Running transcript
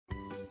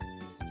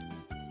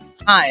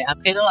Hi, I'm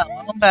Peter and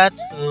welcome back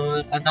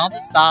to another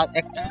Star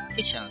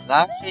explanation.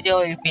 Last video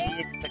we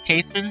beat the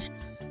caverns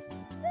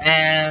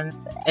and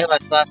it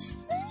was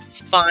just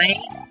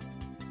fine,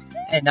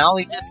 and now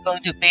we're just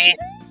going to beat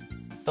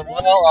the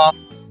world of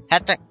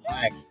Hatek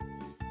Park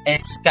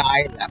in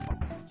Sky level.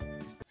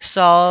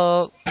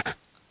 So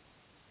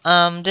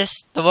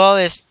the world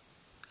is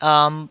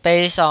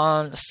based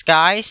on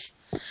skies,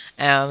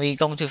 and we're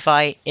going to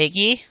fight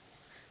Iggy,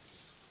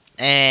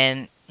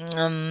 and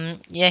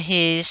yeah,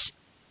 he's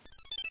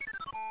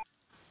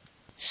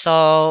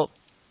so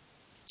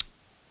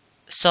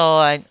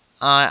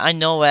I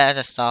know where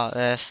the start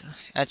is.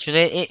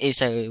 Actually, it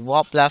is a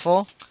warp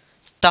level.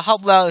 The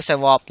hub well is a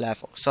warp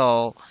level.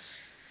 So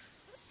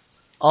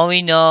all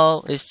we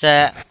know is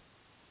that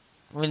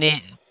we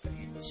need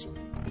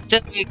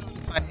just we're going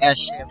to find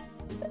airship,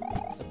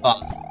 the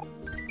boss.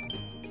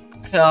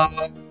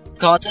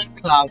 Golden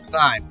Cloud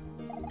Climb.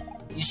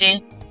 You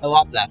see a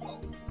warp level.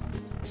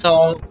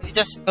 So we're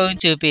just going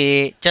to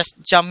be just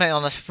jumping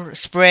on the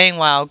spring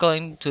while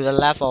going to the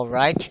level,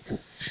 right?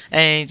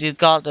 And you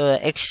got the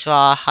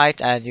extra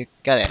height and you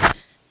get it.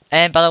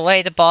 And by the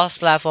way, the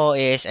boss level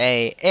is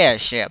a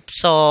airship,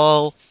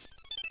 so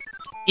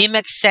it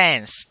makes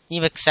sense.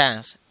 It makes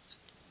sense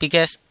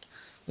because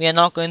we are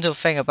not going to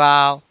think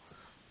about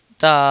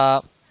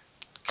the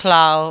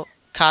cloud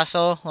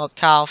castle or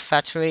cloud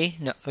factory.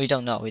 No, we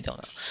don't know. We don't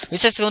know. We're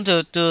just going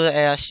to do the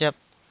airship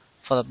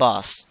for the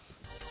boss.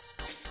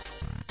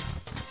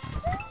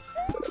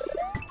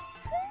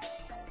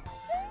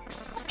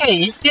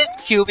 Okay, is this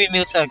QB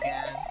Mutant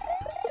again?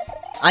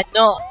 I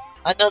know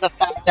the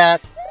fact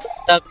that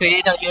the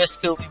creator used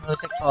QB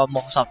music for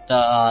most of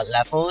the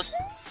levels,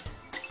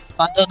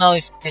 but I don't know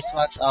if this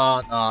one's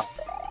on.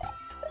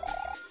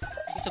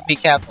 Need to be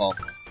careful.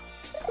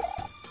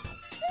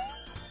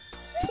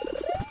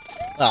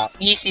 Well,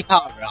 easy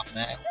power up,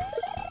 man.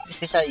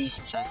 This is an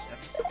easy session.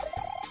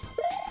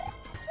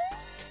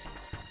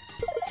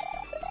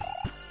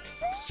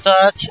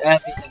 Search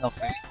every single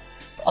thing.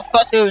 Of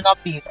course, it will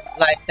not be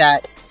like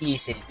that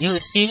easy. You will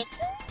see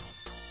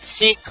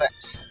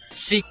secrets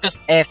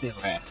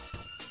everywhere.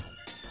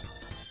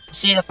 You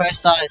see, the first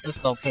star is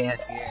just located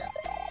here.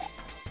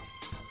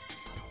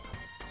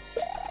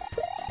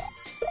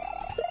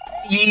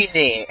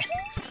 Easy.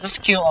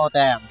 Just kill all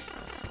them.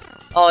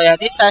 Oh yeah,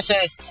 this session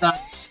is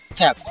just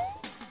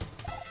terrible.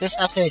 This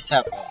session is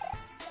terrible.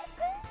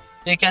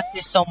 You can see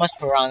so much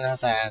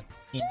piranhas and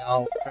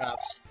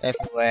crabs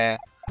everywhere.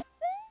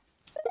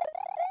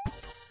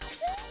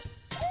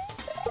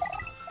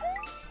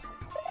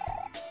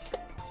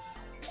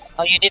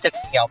 Oh, you need a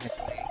key,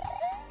 obviously.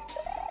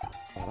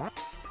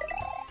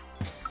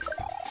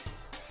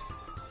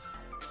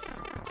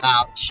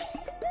 Ouch.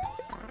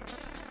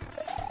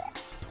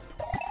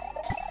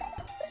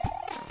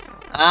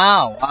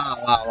 Ow,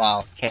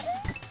 wow, okay.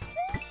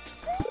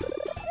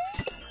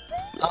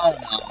 Oh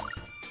no.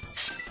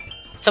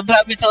 Some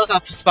parameters are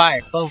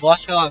expired, but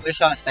virtual and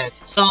visual set.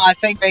 So I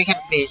think they can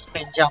be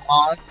spin jump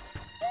on.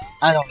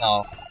 I don't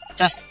know.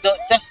 Just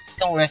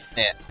don't risk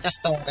it.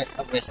 Just don't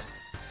risk it.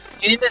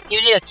 You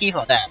need a key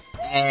for that,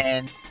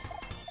 and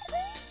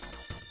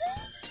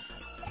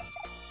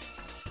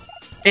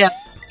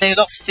they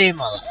look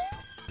similar,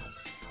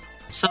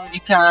 so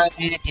you can't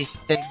really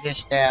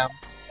distinguish them.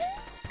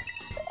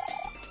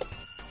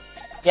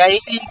 Yeah, you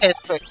see, you can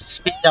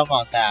speed jump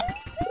on them.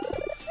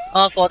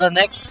 For the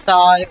next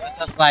star, it was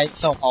just like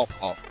so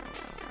hopeful.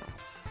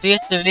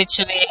 Because you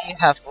literally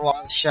have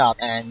one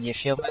shot, and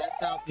if you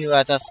mess up, you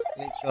are just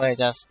literally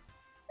just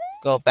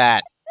go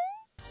bad.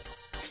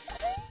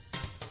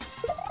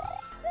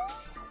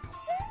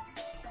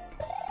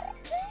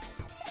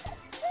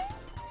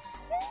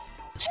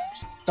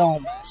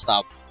 Don't mess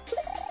up.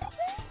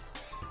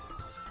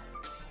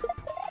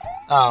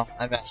 Oh,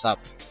 I messed up.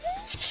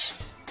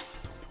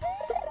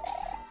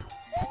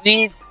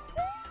 You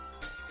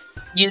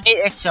need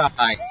extra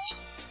height.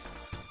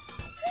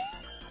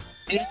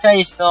 Because there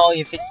is no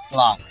if it's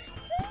blocked.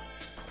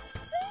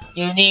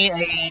 You need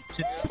a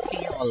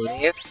key or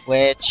lift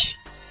which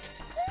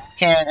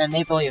can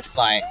enable you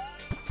fly.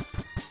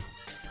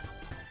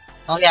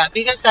 Oh yeah,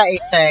 because that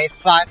is a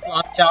 5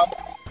 block jump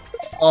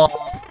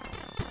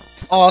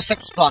or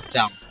 6 block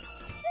jump.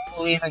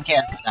 Who even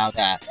cares about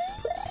that?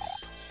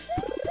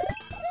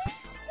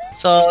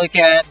 So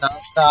again,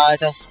 non-star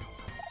just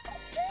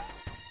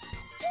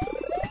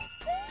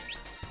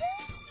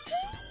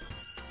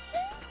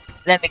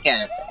let me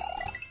get it.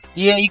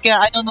 Yeah, you can.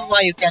 I don't know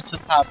why you get 2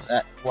 powers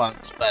at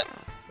once, but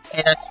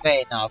okay, that's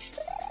fair enough.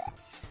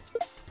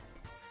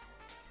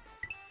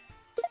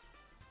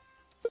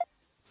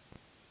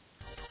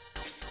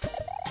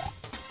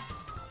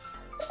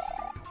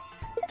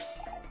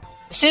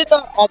 Is it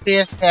not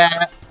obvious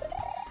that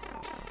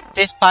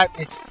this pipe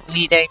is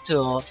leading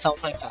to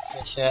something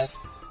suspicious?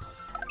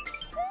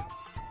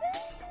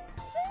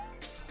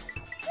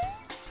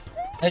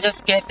 Let's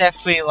just get that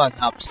free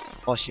 1-ups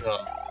for sure.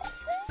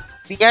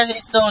 Because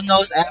it's so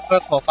no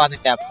effort for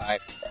finding that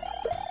pipe.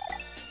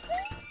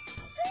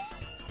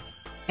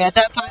 Yeah,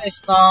 that pipe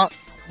is not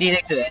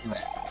leading to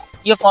anywhere.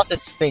 you force a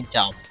spin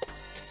jump.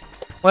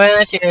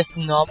 Which is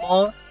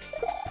normal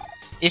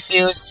if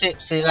you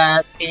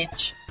select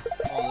Peach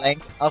or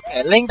Link.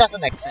 Okay, Link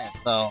doesn't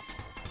exist, so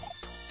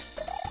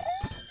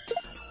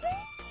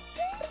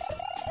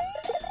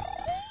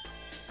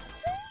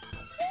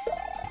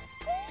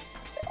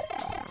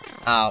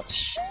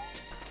ouch.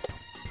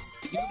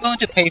 You're going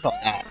to pay for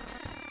that.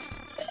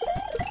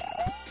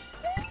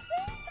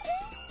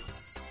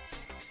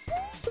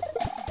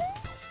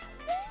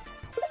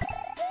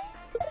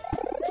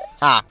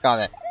 Ah, got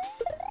it.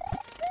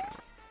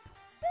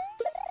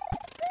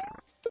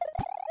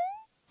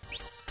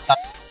 I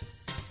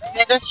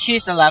can just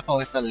choose a level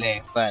with a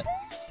link, but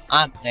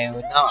I'm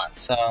new not,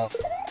 so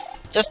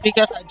just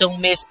because I don't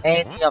miss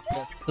any of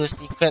the cool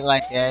secret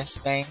like this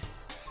thing,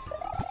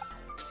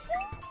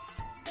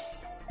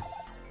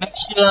 make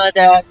sure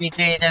that we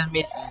didn't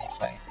miss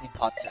anything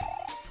important.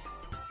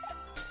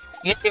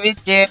 Because if we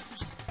did,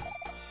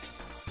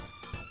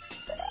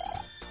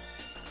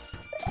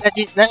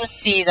 let's just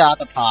see the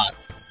other part.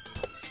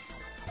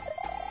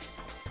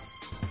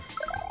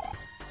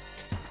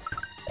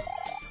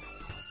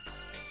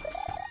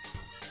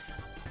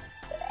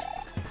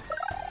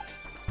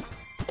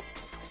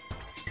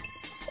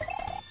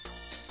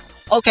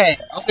 Okay,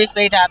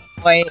 obviously that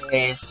way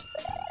is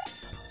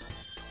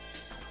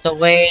the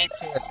way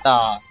to the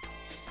star.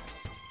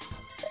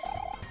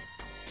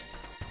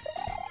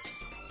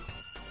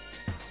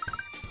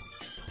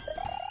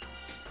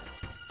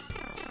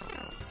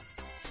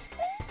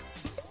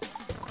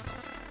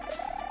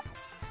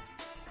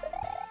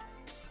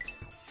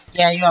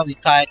 Yeah, you are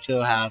required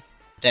to have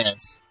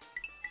this.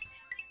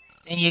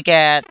 And you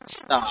get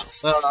star.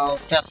 So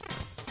just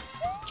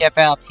get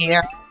back up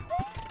here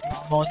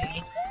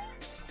normally.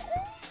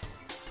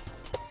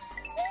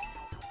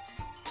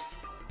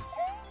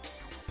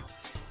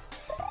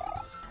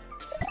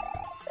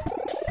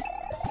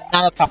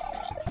 Another power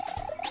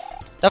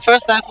up. The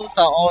first levels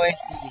are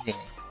always easy.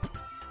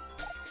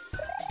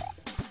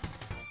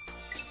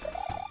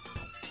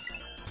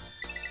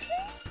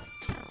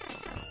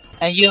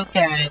 And you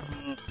can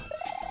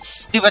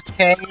stupid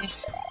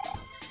case.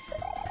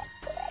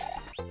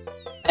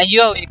 And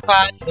you are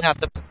required to have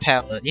the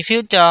propeller. If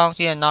you don't,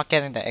 you are not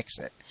getting the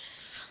exit.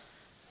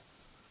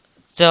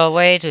 The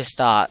way to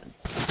start.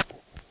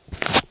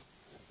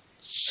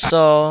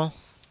 So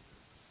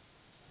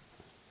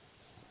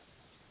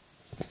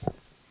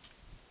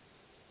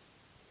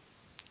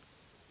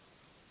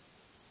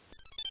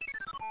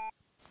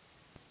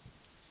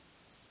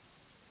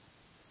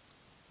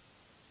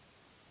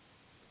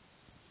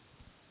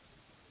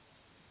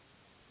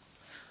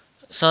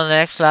So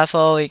next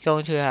level we're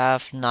going to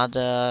have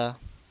another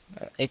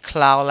a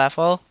cloud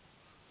level.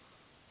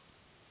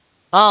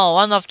 Oh,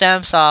 one of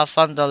them's a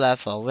thunder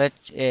level,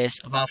 which is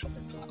above the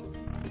cloud.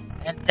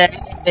 And there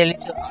is a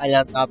little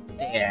island up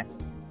there.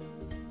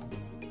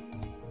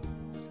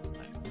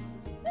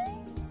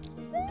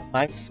 Am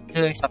I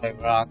doing something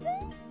wrong?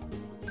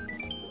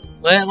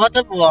 Wait, what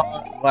the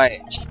world?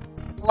 Wait.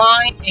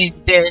 Why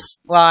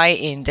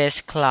in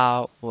this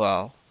cloud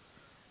world?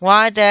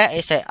 Why there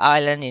is an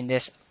island in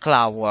this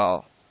cloud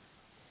world?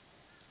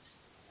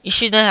 It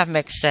shouldn't have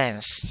made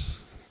sense,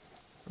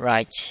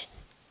 right?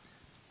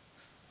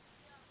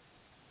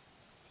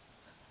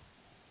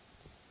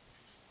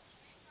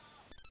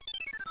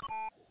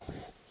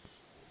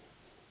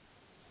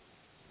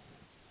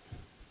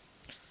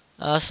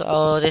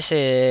 So this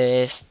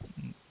is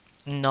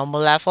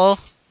normal level.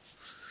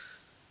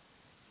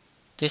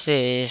 This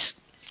is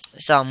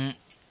some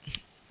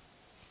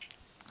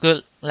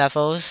good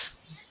levels.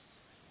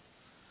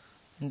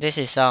 This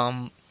is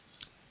some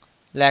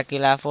laggy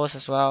levels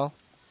as well.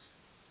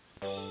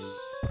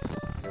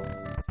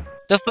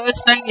 The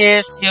first thing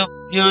is you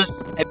use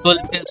a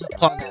bullet bill to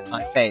point at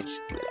my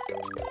face.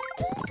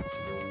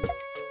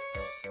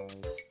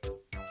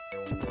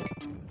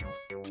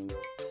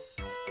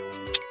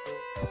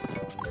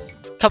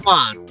 Come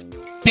on.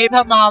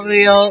 Paper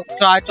Mario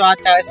try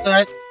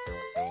tested.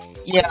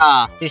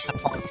 Yeah,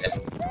 disappointed.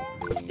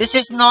 This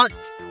is not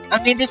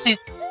this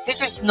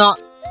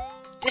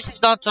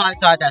is not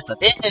try tested.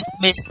 This is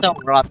Mr.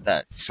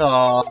 Robert.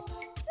 So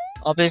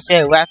obviously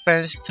a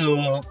reference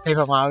to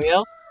Paper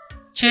Mario.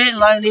 Treat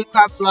lightly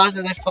crab blocks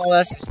and the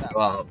forest is that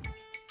well.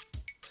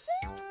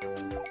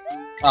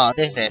 Oh,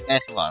 this is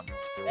this one.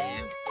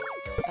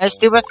 And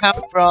stupid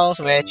hammer bros,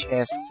 which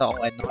is so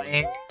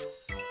annoying.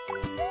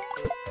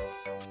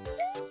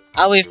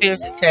 I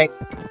refuse to take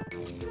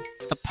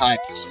the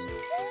pipes.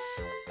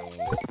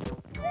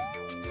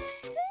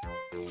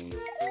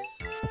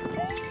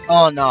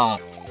 Oh no.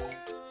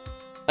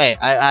 Wait,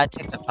 I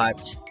take the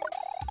pipes.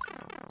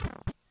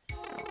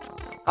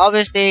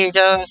 Obviously,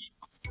 just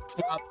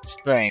pick up the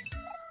spring.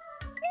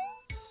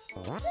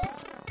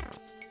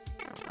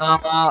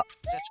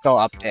 Let's go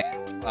up there.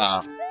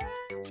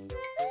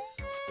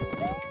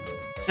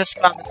 Just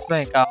grab the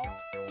spring, go.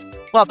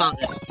 What about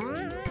this?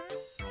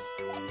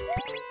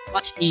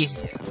 Much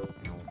easier.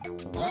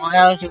 Or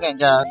else you can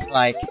just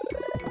like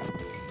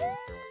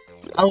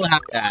I will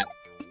have that.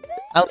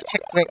 I will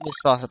take great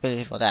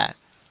responsibility for that.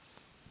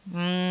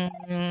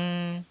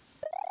 Mm,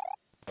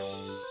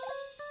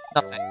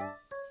 nothing.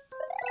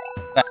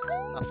 Got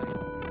nothing.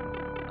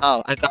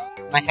 Oh, I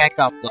got my head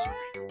got blocked.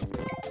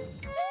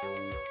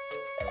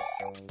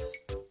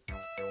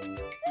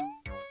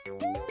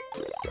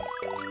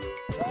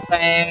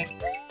 Thing.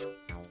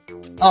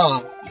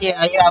 Oh,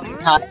 yeah, you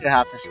have to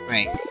have a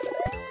spring.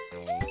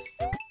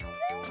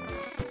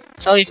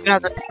 So if you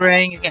have the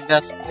spring, you can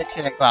just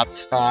literally grab the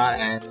star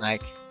and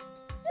like.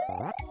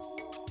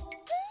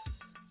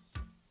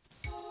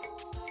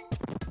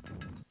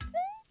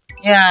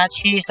 Yeah, I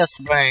choose the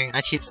spring.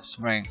 I choose the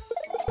spring.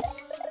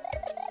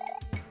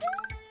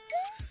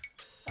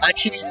 I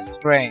choose the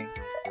spring.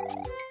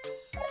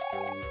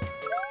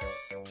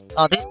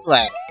 Oh, this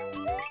way.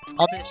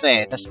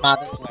 Obviously, the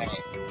smartest way.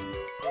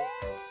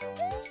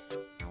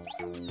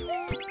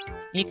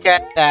 You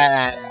get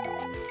that.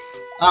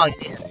 Oh,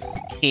 yeah.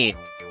 Key.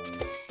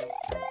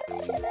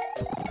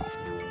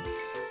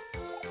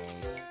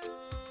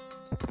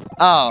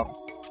 Oh,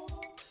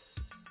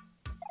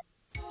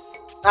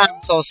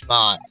 I'm so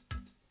smart.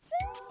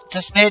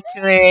 Just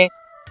literally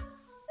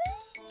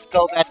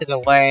go back to the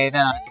way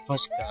that I'm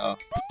supposed to go.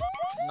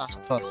 I'm not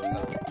supposed to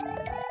go.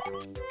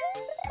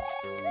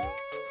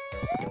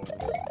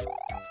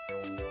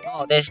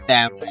 Oh, this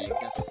damn thing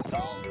just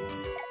go.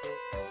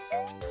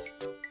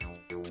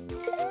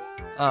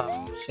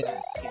 Oh, should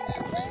I kill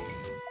that thing?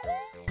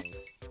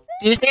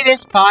 Do you see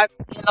this part?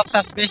 It looks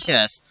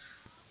suspicious.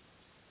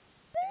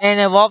 And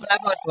a warp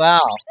level as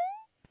well.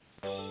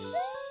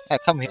 Hey,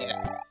 come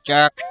here,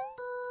 jerk.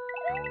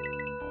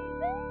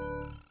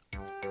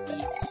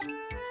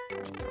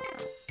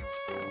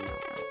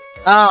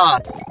 Ah,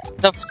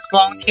 the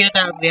spawn kill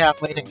that we are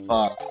waiting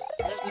for.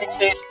 This is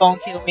literally spawn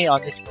kill me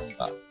on this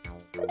combo.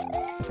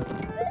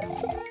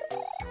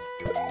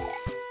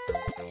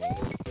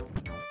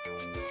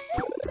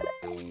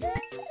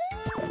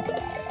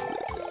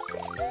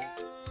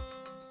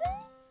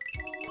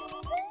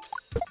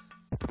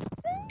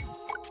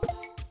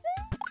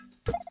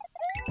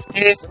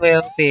 This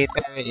will be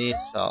very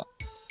useful.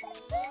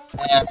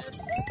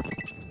 Yes.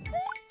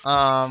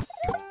 Um.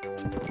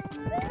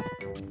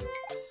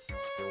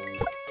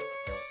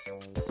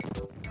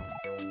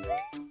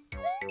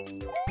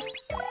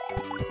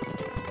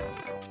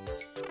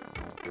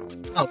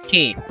 Oh,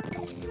 key.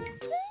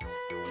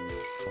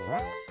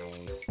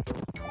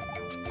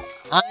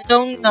 I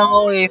don't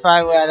know if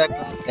I will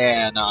go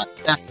there or not.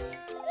 Just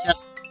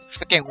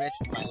freaking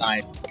risk my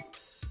life.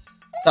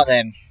 Got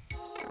him.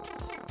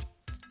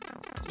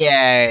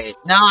 Yay!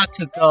 Now I have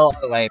to go all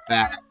the way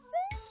back.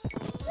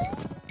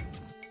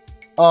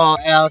 Or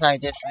else I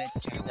just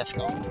literally just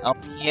go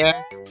up here.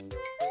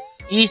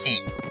 Easy.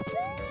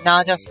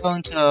 Now just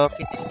going to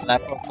finish the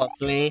level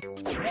quickly.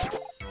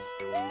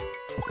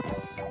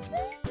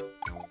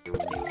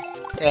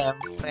 This damn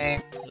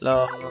thing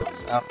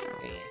loads up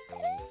me.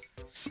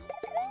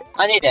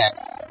 I need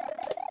this.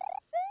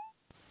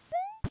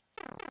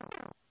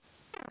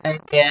 And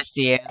there's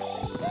the end of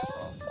this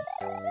level.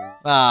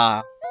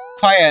 Ah,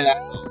 quite a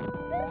level.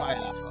 Quite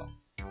a level.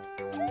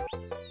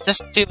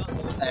 Just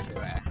duels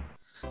everywhere.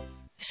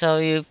 So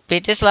you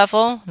beat this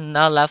level.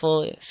 Now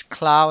level is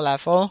cloud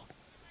level.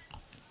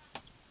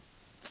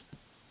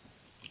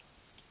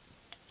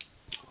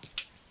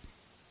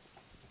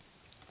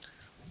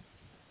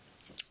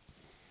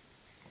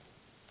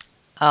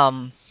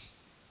 Um,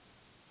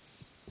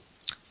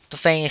 the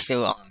thing is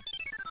still on.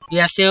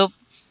 We are still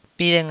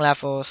beating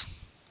levels.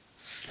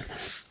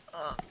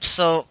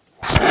 So,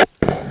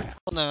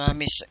 hold on, let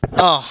me see.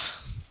 Oh,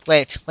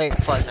 wait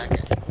for a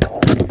second.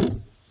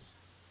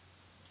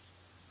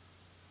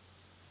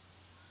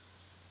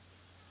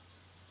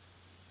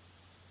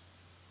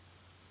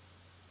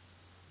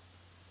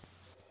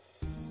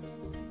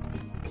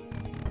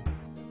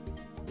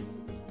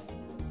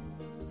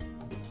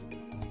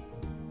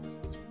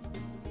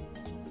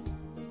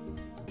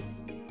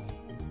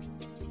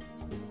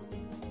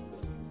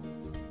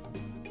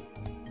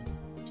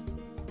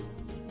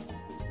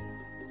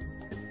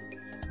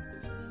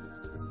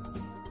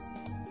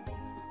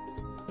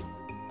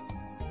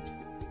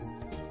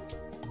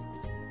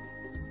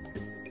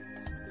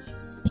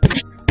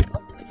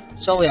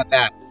 So we are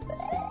back.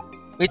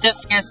 We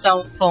just get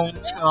some phone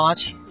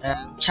charge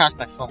and charge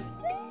my phone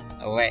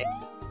away.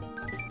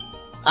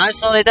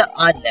 Isolated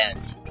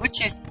islands,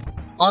 which is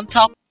on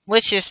top,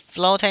 which is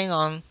floating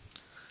on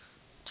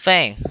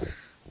thing.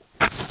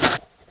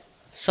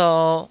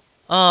 So,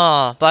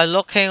 by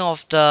looking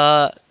of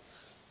the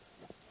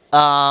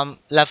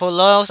level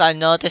logs, I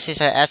know this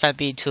is a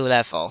SMB2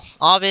 level.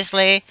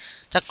 Obviously,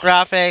 the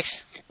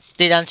graphics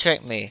didn't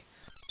trick me.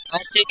 I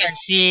still can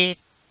see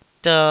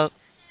the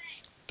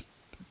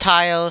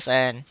tiles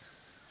and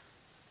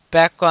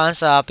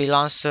backgrounds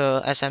belongs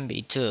to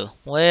SMB2,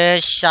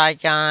 which Shy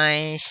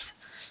Guys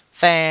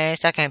things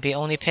that can be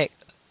only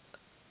picked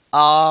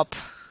up.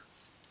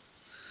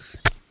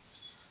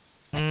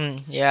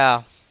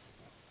 Yeah.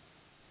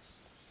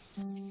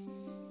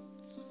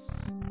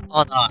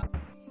 Or not.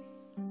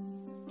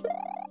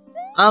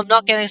 I'm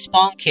not getting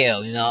spawn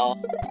kill, you know.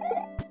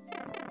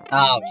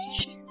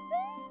 Ouch.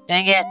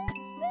 Dang it!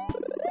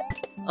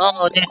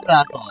 Oh, this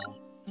level.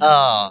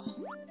 Oh,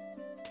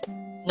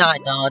 no,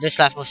 no, this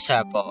level is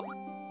terrible.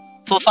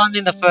 For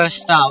finding the first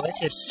star,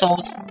 which is so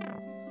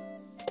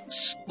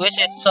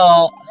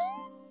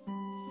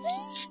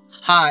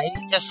high,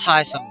 just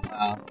high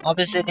somehow.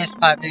 Obviously, this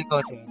pipe will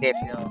go to give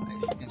you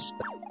this.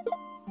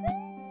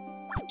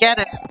 Get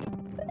it!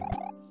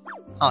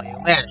 Oh, you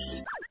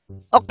miss.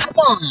 Oh, come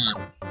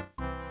on!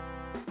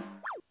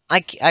 I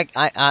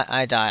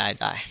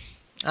die.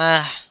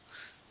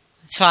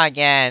 Try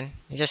again.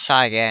 Just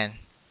try again.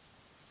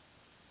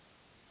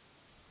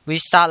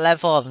 Restart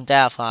level on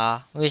death, huh?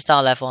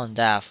 Restart level on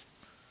death.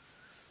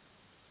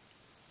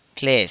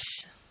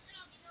 Please.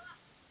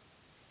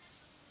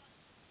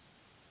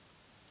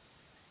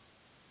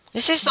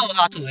 This is so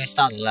hard to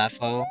restart the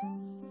level.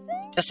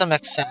 It doesn't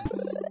make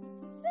sense.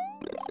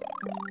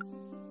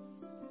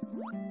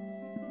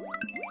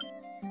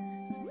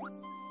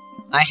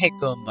 I hate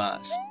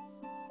Goombas.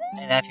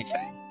 And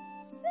everything.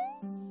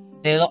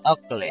 They look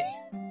ugly.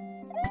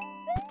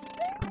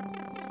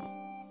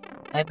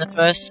 And the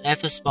first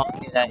ever small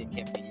kid that you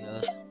can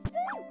use.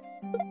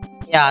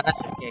 Yeah,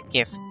 that's a good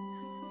gift.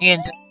 You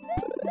can just.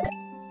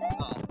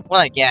 Oh, what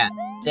I get?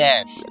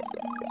 This.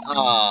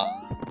 Oh,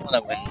 what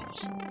a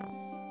waste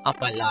of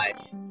my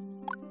life.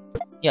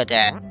 You're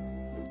dead.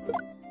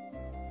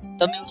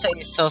 The music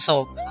is so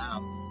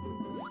calm.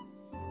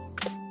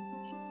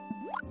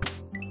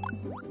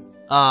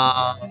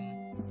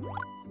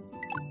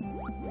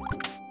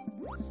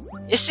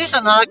 Is this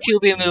another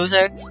QB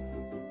music?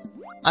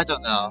 I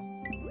don't know.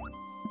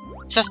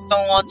 Just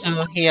don't want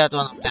to hear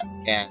one of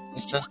them again.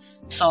 It's just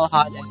so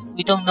hard and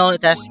we don't know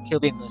that's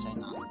QB music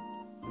now.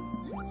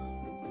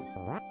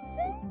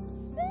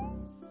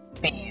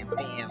 Bam,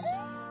 bam.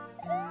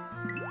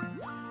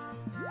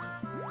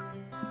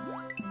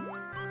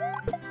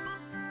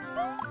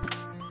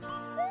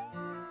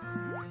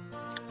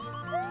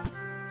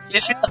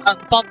 If you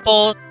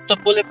unbubble the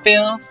bullet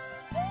bill,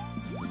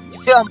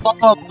 if you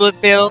unbubble a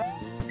bullet bill,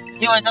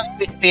 you will just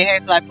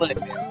behave like bullet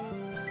bill.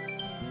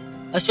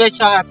 A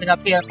switch up and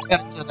appear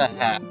to the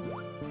head.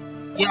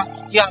 You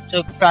have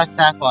to press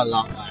that for a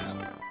long while.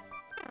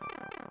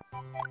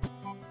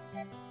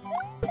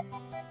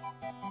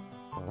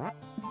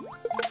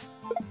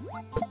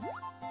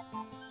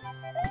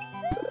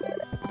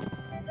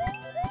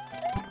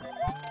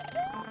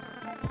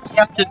 You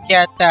have to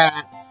get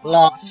that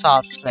long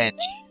soft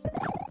switch.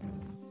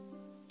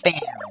 Bam.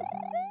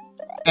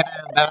 Bam,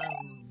 bam.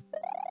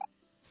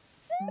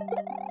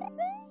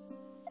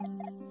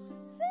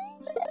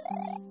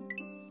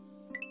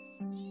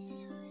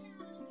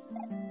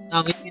 No,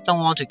 we don't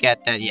want to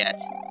get that yet.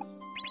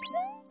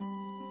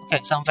 Okay,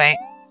 something.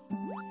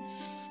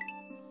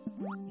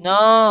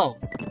 No.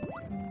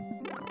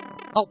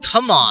 Oh,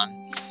 come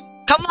on.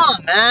 Come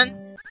on,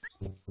 man.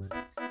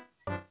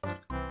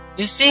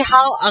 You see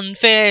how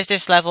unfair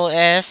this level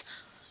is?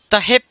 The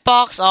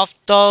hitbox of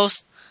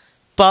those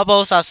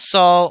bubbles are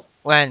so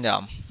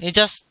random. You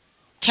just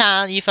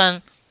can't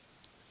even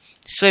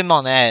swim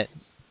on it.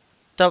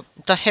 The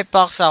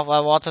hitbox of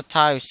a water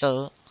tile is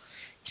so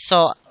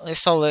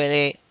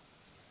really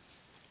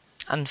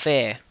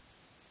unfair.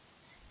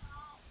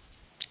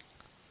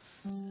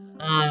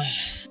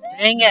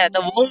 Dang it, the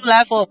wrong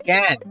level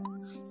again.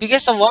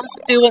 Because of one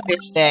stupid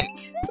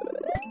mistake.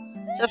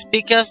 Just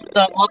because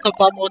the water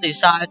bubble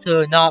decided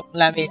to not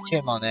let me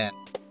swim on it.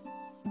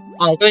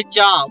 Oh, good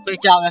job,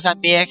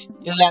 SMBX.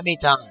 You let me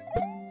down.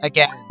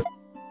 Again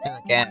and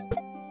again.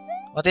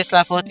 But this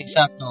level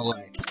deserves no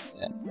likes.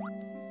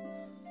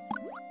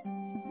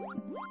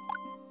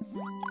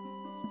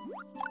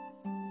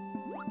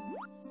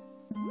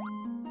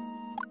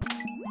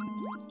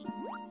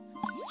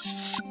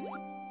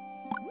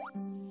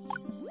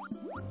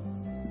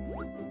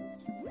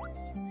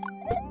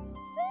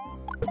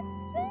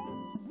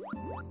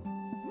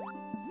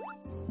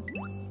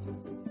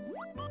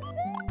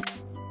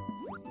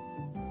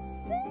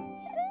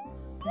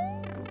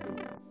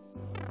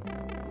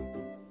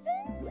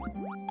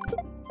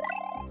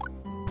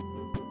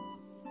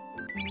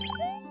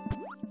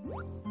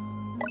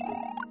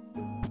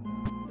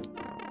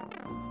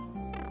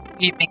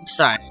 We make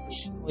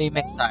silence.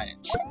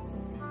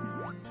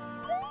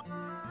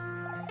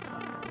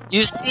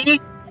 You see,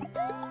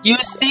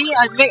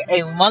 I make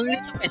a one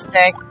little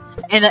mistake,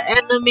 and the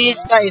enemy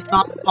that is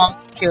not spawned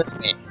kills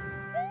me.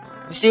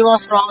 You see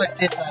what's wrong with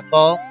this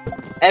level?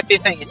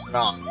 Everything is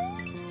wrong.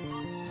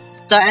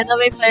 The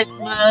enemy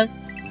placement,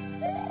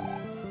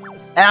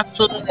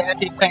 absolutely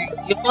everything.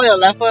 You thought your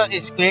level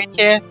is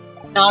creative,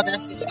 now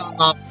this is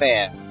not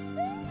fair.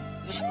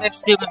 Just make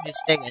stupid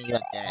mistake and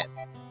you're dead.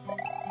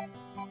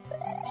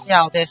 See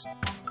how this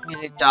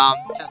really dumb,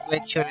 just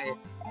literally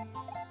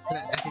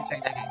let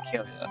everything that can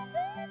kill you.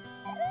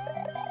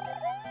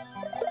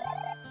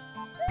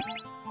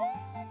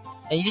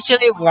 I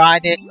usually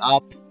ride this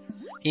up,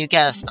 you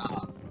get a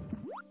star.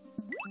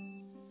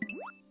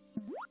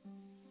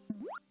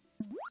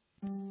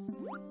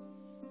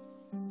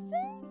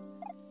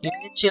 You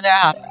literally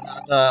have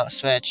another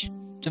switch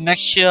to make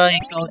sure you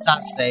go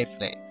down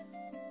safely.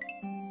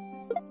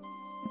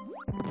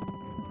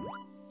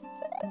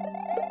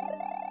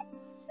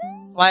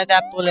 Why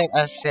that bullet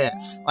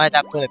assists? Why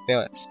that bullet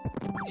builds?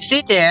 You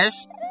see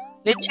this?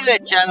 Literally a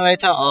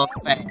generator of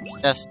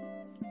things. Just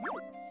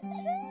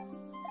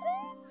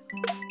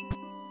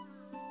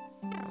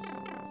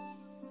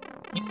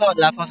before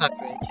levels are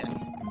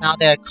creative. Now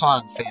they're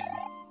called unfair.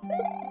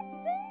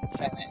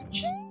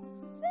 Finish.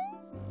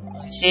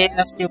 You see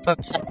that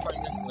stupid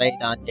checkpoint just lay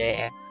down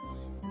there.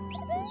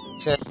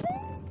 Just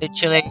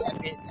literally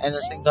every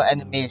single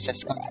enemy is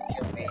just going to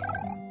kill me.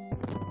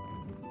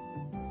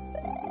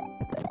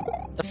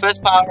 The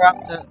first power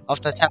up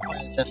of the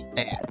checkpoint is just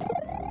there.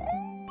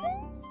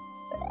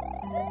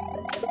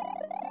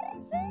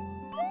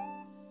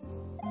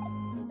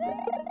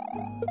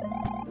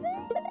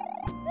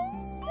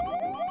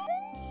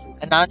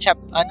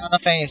 Another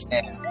thing is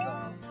there.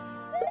 So,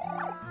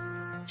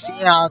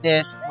 see how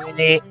this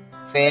really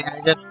fair?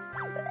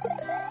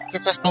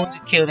 It's just going to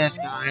kill this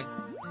guy.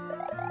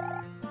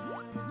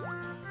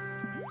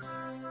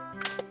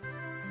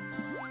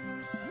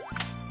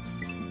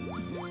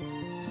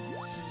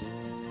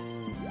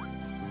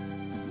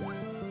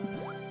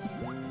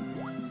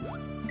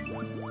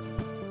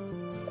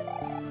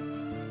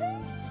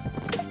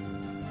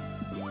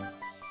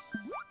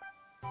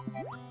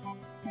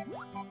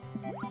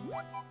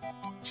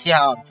 See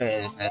how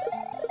unfair is this?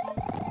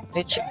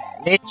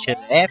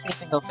 Literally, every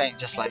single thing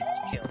just like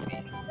kill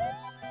me.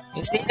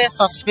 You see this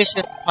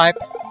suspicious pipe?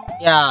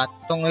 Yeah,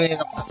 don't really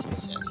look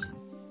suspicious.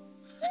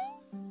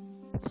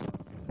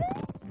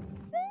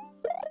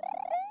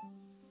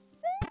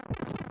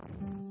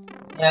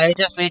 Yeah, you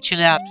just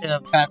literally have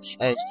to press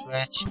a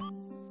switch.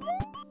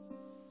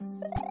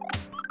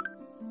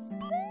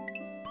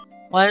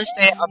 Once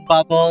they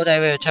unbubble, they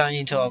will turn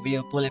into a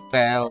real bullet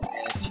barrel,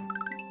 which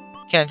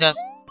can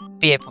just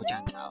be a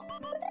projectile.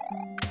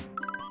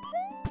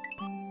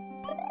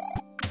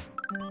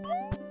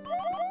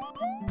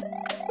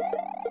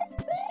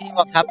 You see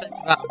what happens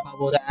if I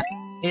unbubble that?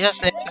 It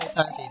just literally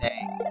turns in a.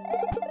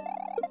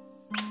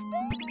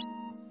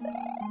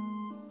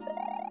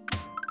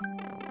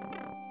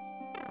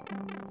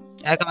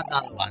 I got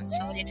another one,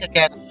 so I need to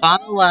get the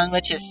final one,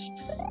 which is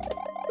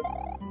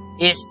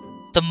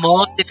the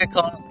most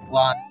difficult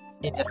one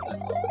in this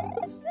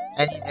level,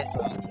 and in this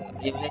one too.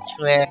 You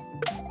literally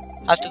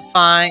have to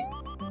find.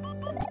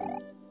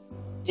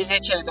 You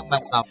literally don't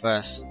mess up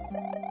first.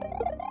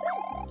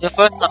 Your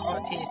first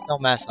priority is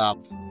don't mess up.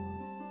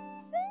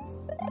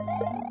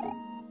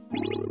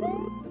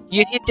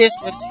 You hit this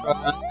switch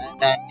first,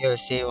 and then you'll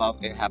see what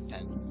will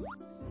happen.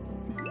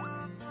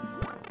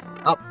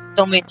 Oh, I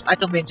don't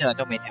mean to.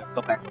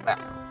 Go back.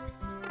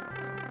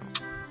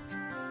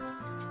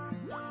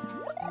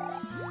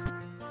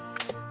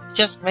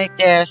 Just make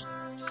this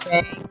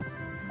thing.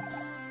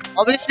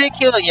 Obviously,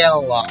 kill the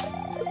yellow one.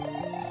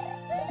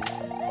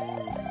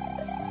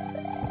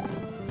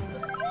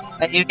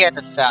 And you get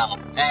the star.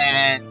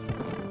 And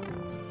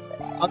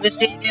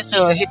obviously, you need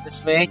to hit the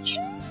switch,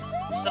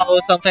 so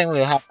something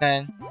will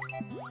happen.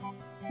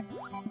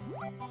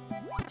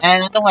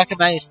 And I don't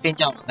recommend you spin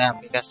jump on them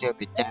because you'll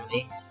be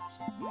deadly.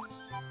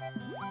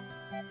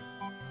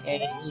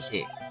 Yeah,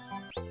 easy.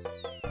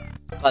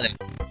 Got it.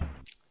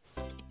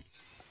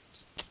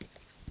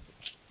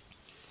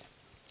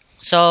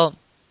 So,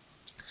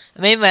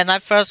 I mean, when I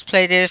first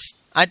played this,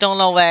 I don't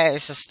know where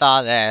is the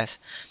start is.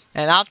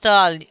 And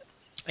after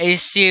a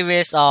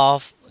series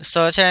of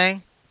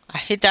searching, I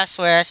hit that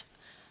switch.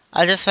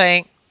 I just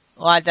think,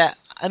 why that?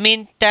 I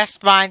mean, that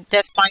binding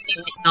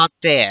is not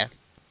there.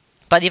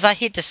 But if I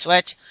hit the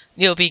switch,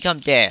 it will become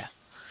there.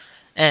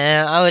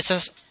 And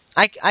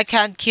I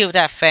can't kill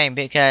that thing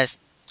because,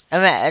 I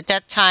mean, at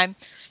that time,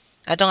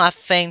 I don't have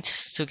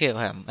things to kill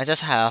him. I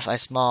just have a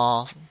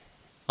small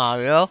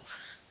Mario.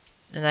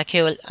 And I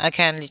can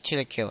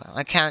literally kill him.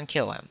 I can't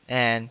kill him.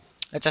 And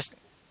I just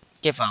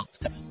give up.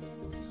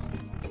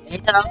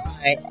 Later,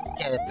 I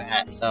get it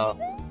back, so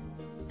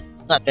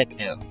not big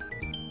deal.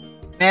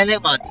 Mainly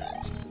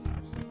mountains.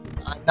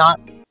 I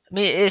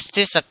mean, is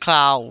this a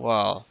cloud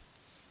world?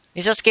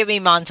 It just give me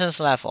mountains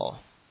level.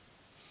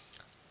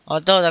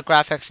 Although the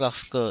graphics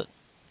looks good.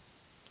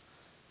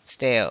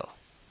 Still.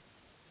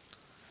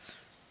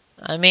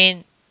 I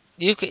mean,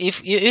 you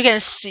can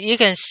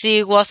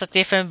see what's the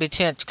difference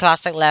between a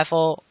classic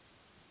level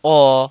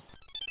or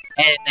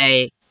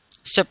a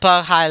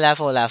super high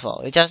level.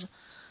 It just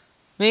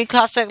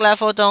classic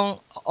level don't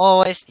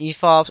always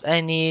involve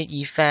any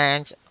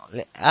event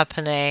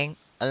happening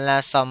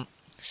unless some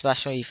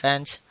special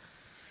event.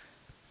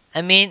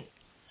 I mean,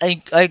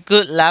 a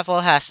good level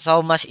has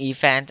so much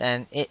event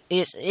and it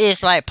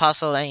is like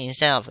puzzling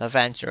instead of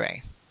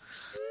adventuring.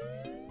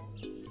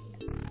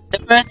 The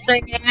first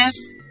thing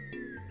is,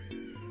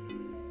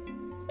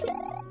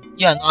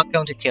 you are not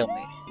going to kill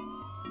me.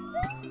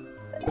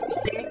 You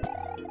see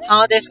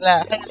how this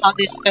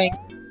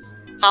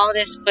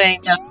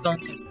thing just going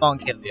to spawn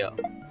kill you.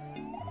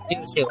 You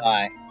will see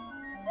why.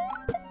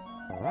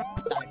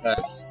 Die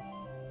first.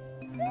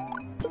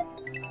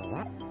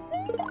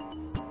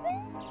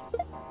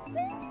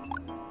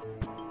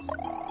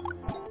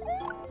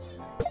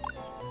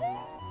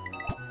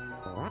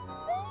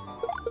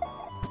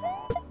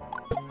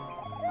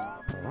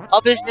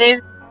 Obviously,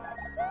 use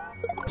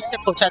a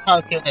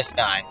projectile to kill this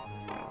guy.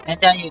 And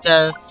then you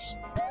just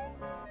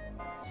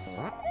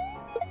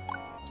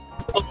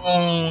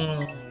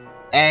boom,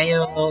 and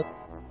you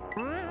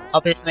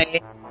obviously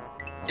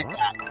take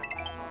that.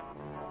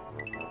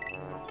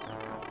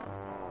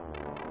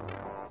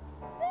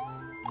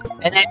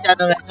 And then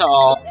generator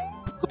of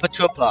Koopa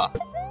Troopa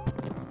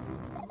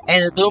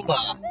and a Goomba.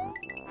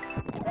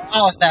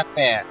 How is that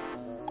fair?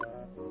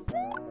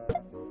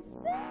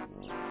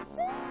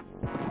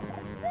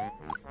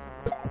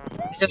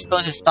 We're just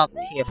going to stop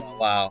here for a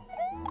while.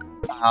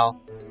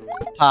 Pow,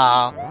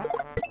 pow.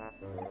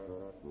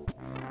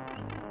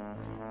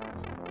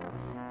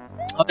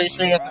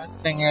 Obviously, the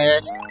first thing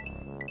is,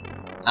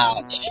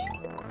 ouch.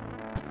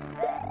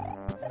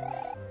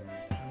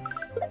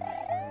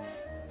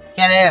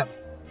 Get him,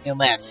 you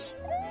mess.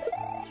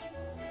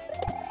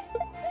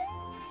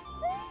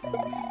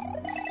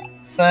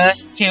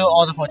 First, kill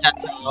all the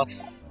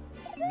projectiles.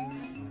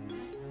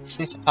 This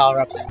is the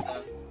power-up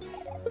center.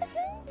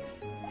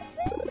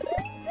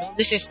 No,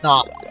 this is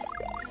not.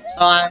 So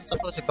I'm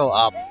supposed to go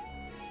up.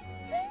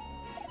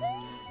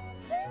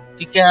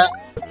 Because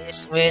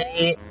it's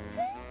really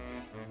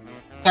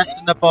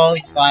questionable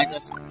if I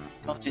just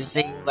go to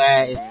see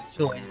where is the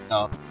true way to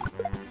go.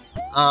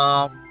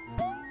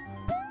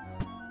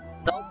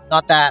 Nope,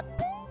 not that.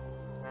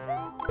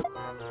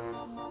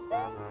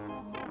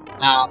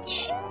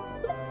 Ouch.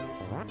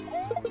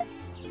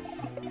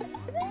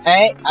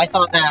 Hey, I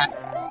saw that.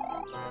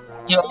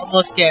 You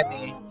almost scared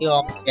me. You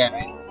almost scared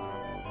me.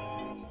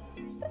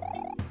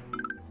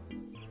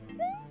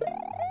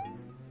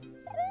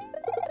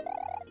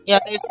 Yeah,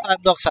 this time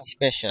looks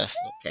suspicious.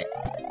 Okay.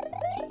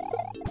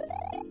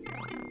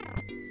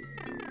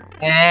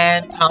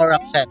 And power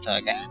up center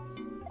again.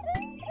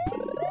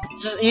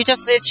 You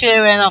just literally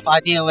ran off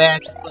idea where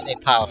to put a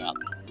power up.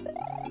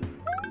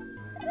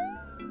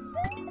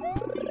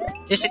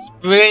 This is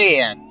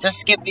brilliant.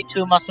 Just give me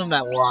 2 mushrooms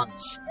at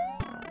once.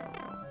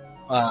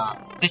 Wow,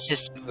 this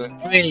is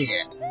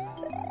brilliant.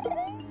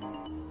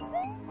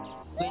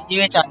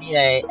 Which I need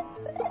a...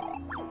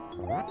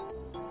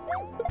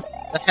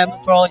 The Hammer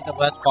Pro is the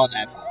worst boss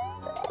ever.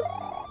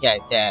 Yeah,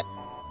 dead.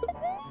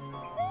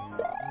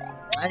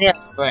 I need a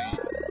spray.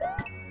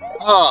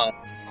 Oh,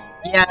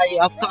 yeah,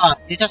 of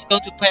course. You're just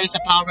going to place a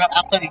power up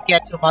after you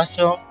get to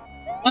mushroom.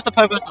 What's the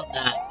purpose of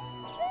that?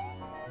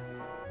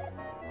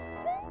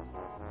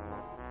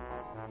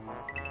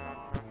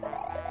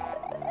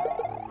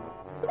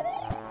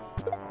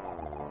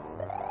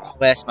 Oh,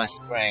 where's my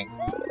spring?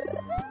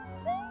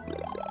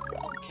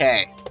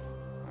 Okay.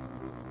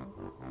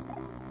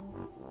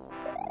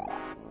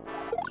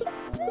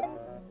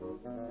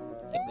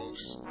 Look at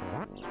this.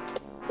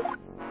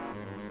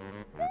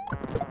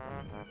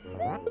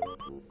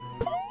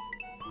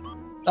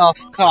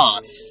 Of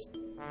course.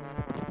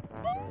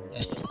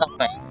 There's just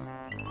something.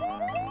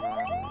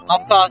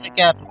 Of course, you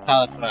get a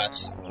propeller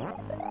first.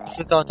 You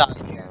should go down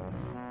here.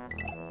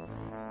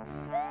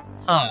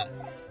 Huh.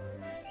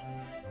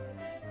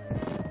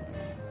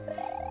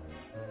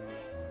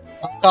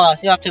 Of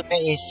course, you have to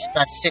make a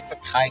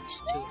specific height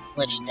to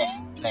reach their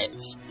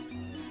place.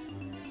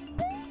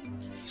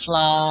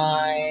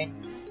 Fly.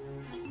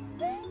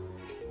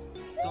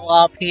 Go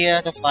up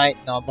here, just like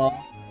normal.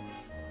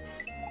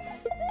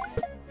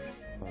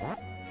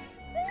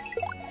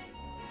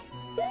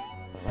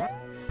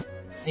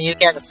 And you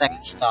get the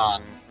second star.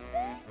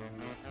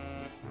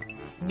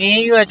 Me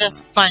and you are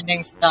just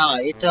finding star.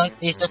 It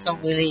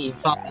doesn't really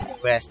involve any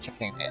rest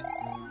taking it.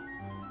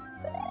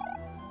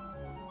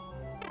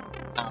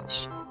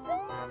 Ouch.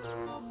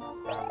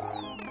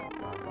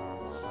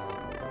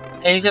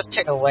 And you just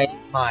take away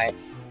my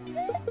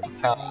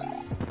propeller.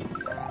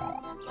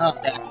 Oh,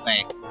 that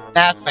thing.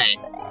 That thing.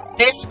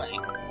 This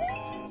thing.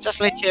 Just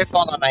literally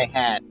fall on my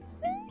head.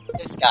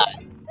 This guy.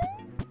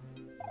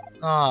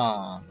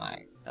 Oh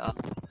my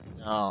god.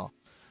 No.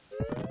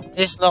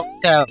 This looks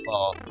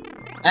terrible.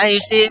 And you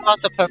see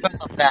what's the purpose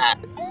of that?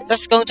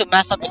 Just going to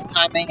mess up your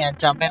timing and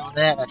jumping on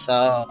it,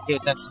 so you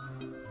just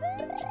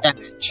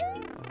damage.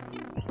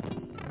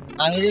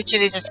 I'm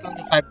literally just going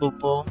to fight Boom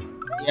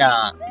Boom.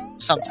 Yeah,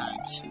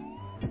 sometimes.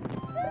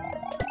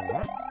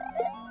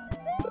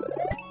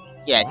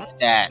 Yeah, do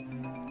that.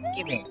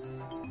 Give me.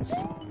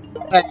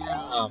 But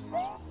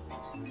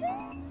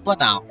what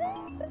now?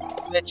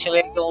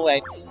 Literally go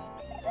away.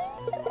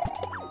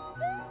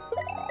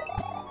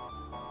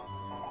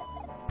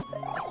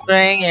 The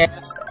spring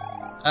is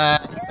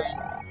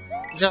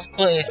just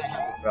put it in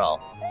Hammer Bro.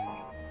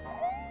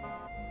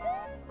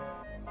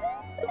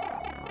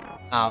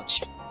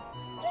 Ouch.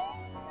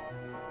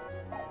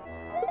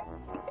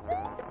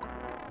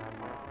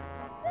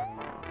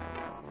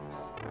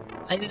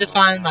 I need to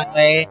find my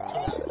way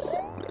to this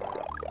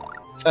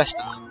first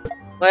time,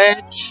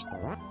 which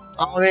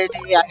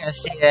already I can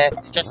see it.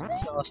 It just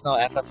shows no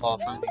effort for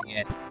finding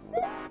it.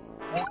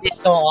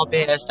 It's so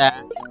obvious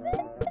that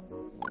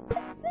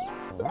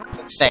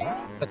quick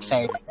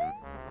save.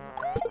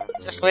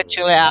 Just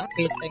literally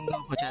every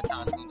single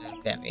projectile is going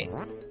to get me.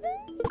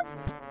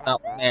 Oh,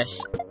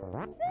 miss.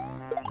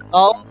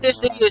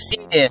 Obviously you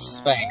see this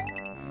thing.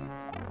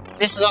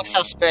 This looks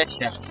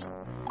suspicious.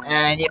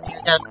 And if you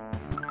just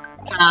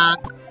can't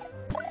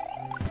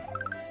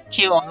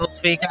kill all those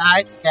three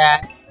guys, you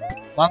get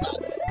 1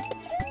 up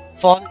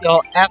for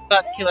your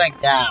effort killing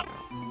them.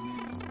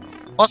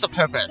 What's the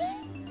purpose?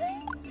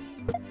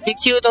 You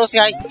kill those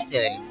guys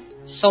easily.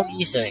 So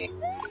easily.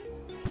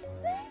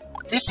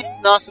 This is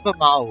not Super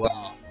Mario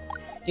World.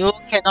 You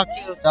cannot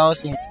kill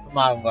those in Super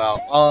Mario World,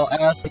 or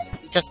else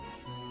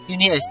you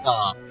need a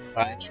star,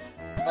 right?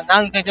 But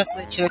now you can just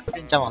literally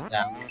spin jump on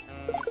them.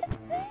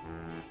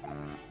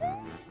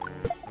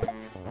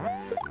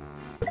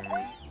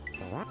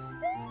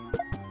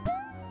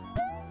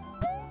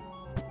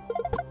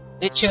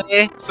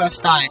 Literally, first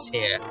star is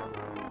here.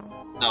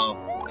 No,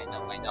 wait,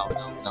 no, wait, no,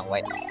 no, no,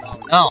 wait, no, no,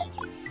 no.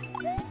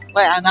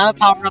 Wait, another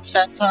power-up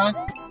center?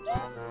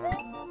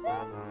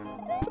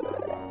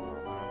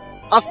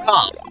 Of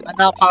course,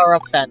 another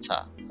power-up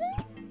center.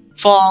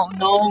 For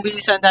no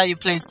reason that you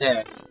place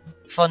this.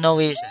 For no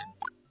reason.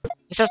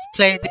 You just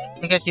play this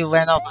because you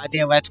ran off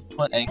idea where to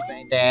put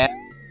anything there.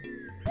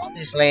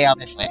 Obviously. Now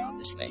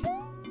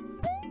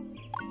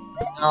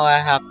I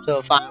have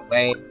to find a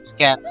way to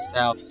get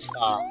myself a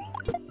star.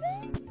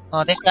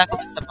 Oh, this level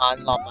is a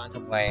long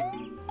mountain way.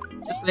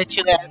 Just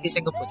literally every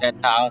single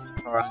projectile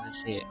around the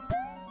sea.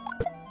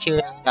 Kill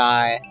this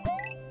guy.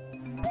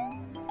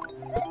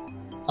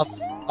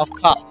 Of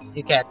course,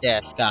 you get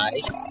this guy.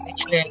 It's just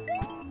literally...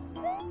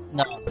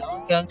 No,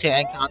 not going to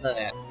encounter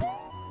it.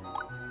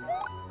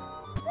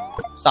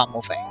 Stop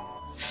moving.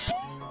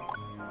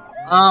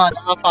 Oh,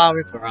 now fire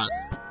ripper run.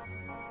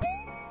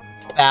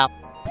 Well,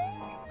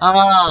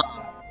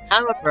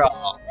 Hammer Bro.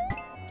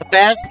 The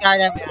best guy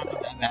that we have in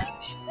the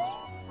match.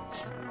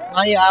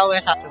 Now you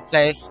always have to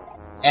place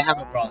a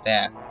Hammer Bro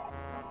there.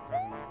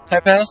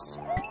 Purpose?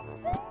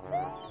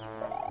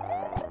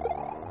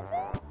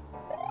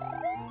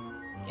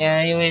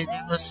 Yeah, you will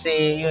never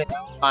see, you will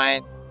never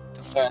find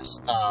the first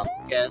star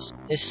because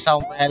it's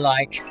somewhere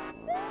like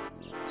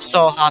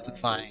so hard to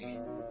find.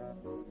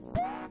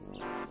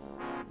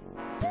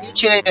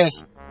 Literally,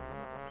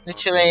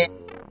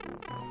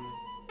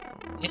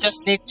 you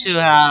just need to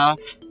have.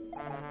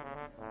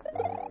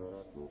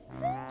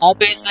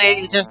 Obviously,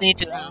 you just need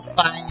to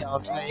find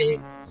your way.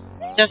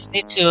 You just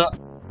need to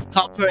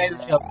cooperate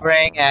with your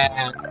brain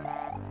and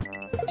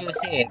you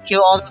see,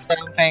 kill all those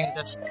damn things.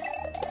 Just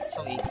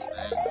so easy,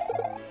 man.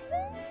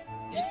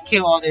 You just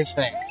kill all these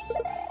things.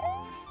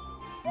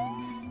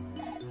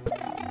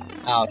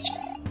 Ouch.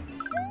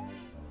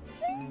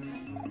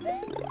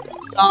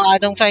 So I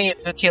don't think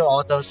if you kill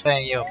all those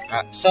things, you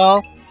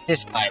so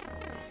this pipe.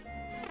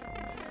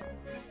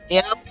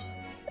 Yep.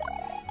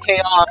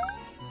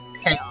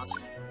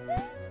 Chaos.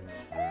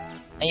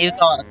 And you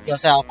got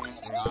yourself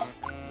a star.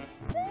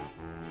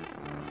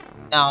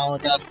 Now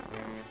just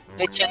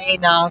literally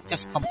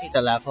just complete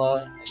the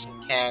level as you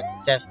can.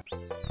 Just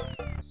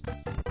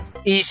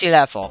easy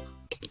level.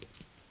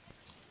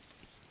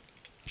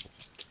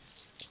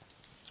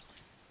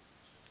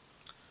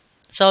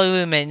 So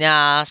you may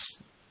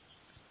ask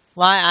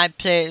why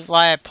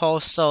I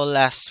post so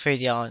less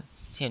video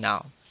till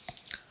now.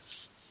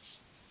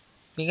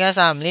 Because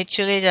I'm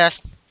literally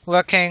just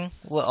working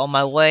on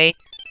my way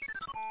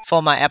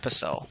for my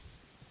episode.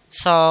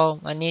 So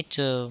I need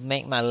to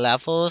make my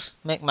level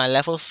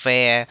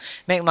fair,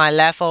 make my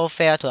level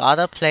fair to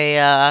other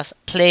players,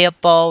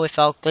 playable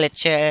without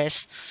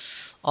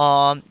glitches,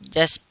 or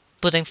just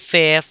putting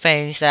fair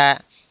things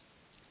that.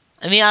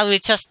 I mean, I will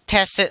just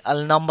test it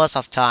a numbers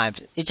of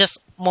times. It's just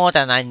more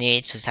than I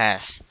need to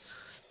test.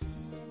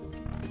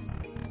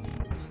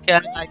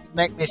 Because I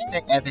make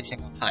mistake every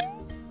single time.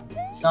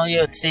 So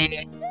you'll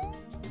see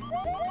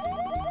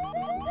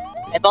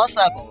a boss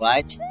level,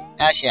 right?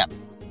 Airship.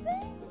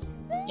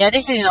 Yeah,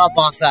 this is not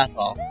boss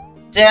level.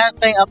 The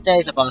thing up there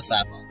is a boss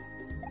level.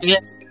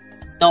 Because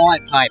door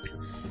and pipe.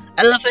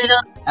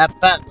 Elevator and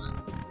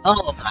Batman.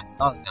 Oh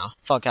no,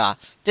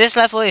 forgot. This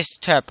level is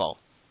terrible.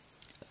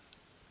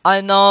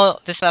 I know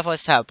this level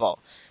is terrible.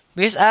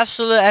 Because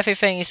absolutely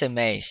everything is a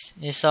maze.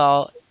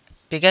 So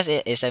because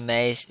it is a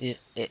maze,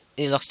 it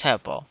looks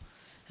terrible.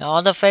 And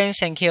all the things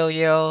can kill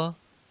you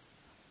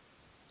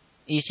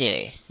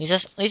easily. You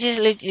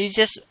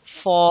just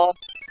fall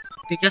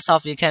because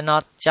of you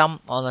cannot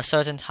jump on a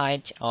certain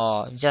height,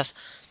 or just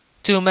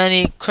too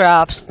many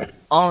crabs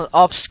on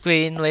off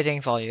screen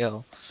waiting for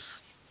you.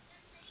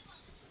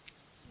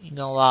 You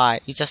know why?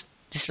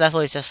 This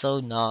level is just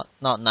so not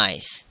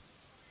nice.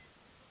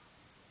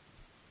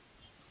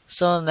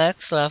 So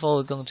next level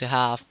we're going to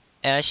have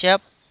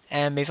airship,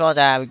 and before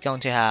that we're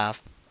going to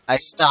have a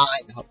star.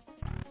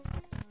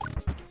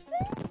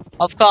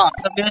 Of course,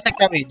 the music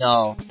that we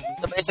know.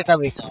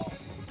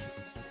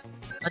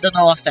 I don't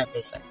know what's that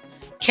music.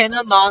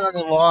 Cannon mount on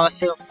the wall,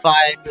 still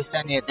fire if you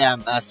send near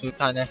them as we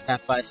can't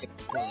have 5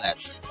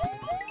 bullets.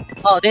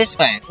 Oh, this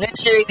way.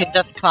 Literally you can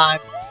just climb.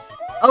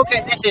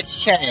 Okay, this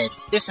is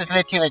chase. This is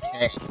literally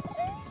chase.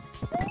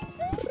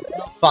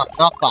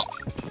 Not fun.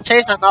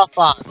 Chase are not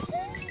fun.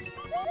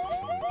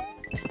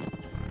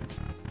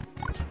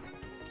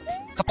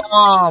 Come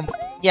on,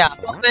 Yeah,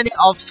 so many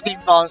off-screen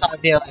bonds are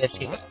built is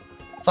here.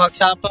 For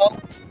example,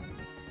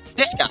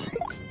 this guy,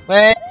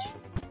 which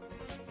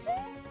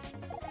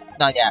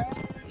not yet.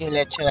 You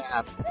literally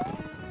have.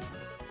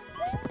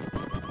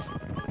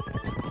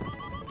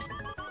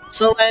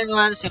 So when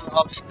once you're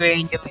off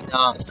screen, you will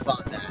not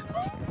spawn that.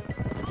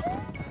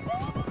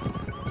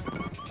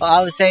 Well,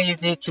 I would say you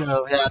need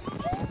to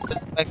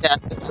just make that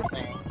stupid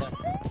thing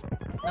just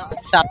not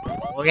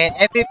acceptable. Okay,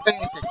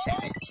 everything is a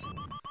chance.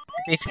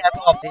 Be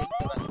careful of this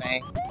stupid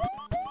thing.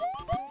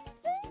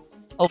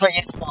 Over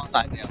in spawns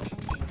I will.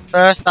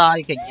 First star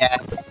you can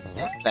get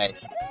this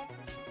place.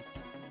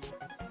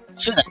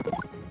 Shoot it.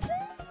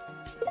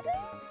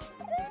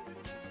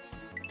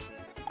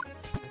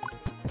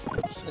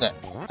 Shoot it.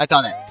 I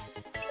got it.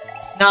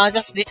 Now I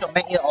just need to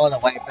make it all the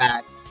way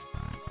back.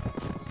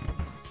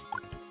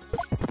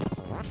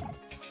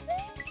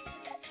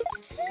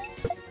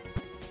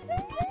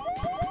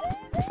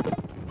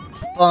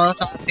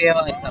 Bonds on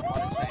field is a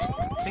bonus thing.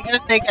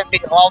 Because they can be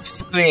off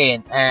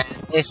screen and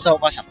there's so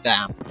much of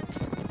them.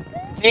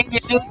 I mean,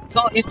 if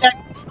that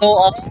go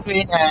off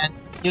screen and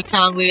you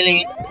can't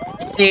really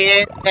see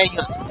it, then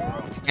you're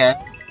screwed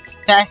because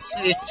that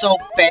shit is so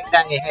big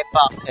that the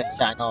hitbox is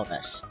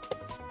ginormous.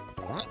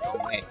 Go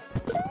away.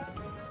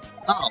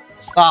 Oh,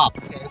 stop.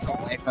 Okay, go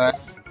away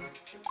first.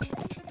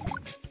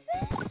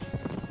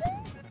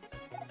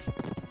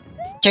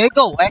 Can you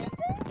go away?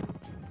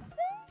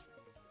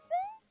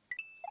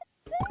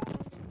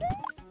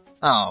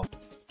 Oh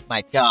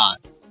my god.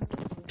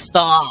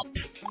 Stop.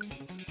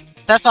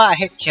 That's why I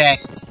hate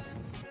chains.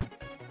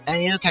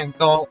 And you can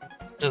go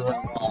to the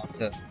wall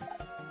too.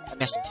 I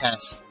missed a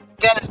chance.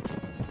 Get it!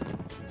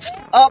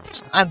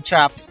 Oops, I'm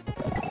trapped.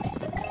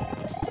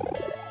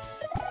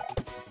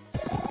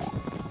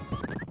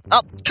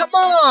 Oh, come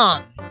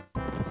on!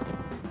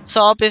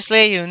 So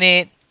obviously you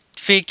need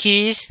 3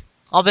 keys.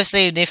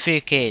 Obviously you need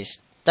 3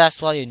 keys.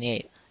 That's what you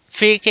need.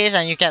 3 keys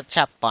and you get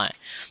checkpoint.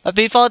 But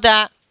before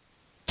that,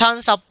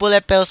 tons of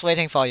bullet bills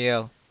waiting for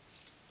you.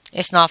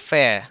 It's not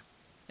fair.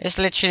 It's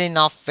literally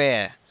not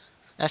fair.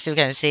 As you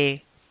can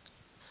see.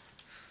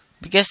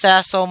 Because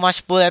there's so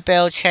much bullet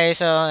bill,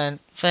 chaser and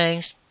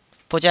things.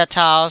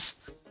 Projectiles.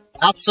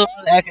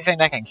 Absolutely everything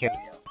that can kill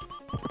you.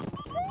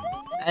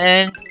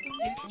 And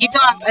you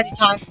don't have any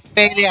time,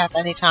 barely have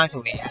any time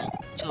to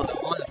react to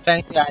all the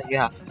things that you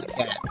have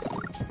against.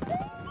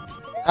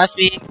 As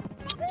we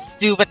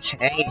stupid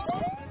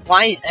chase.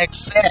 Why it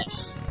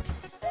exists?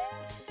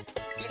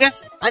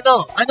 Because I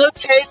know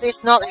chase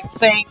is not a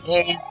thing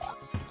in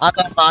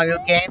other Mario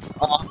games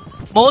or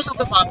most of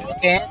the Mario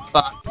games,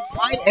 but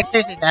why it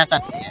exists in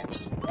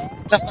SMBX?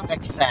 Doesn't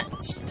make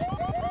sense.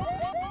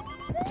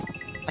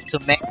 Have to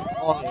make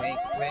all the way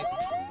quick.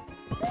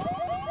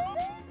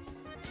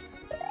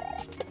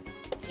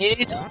 You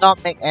need to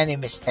not make any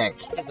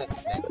mistakes. Stupid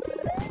mistake.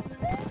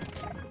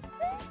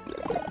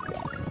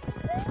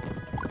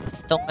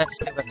 Don't make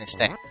stupid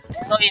mistakes.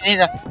 So you need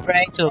a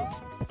spray to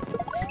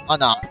or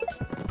not.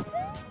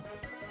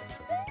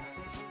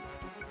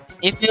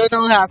 If you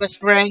don't have a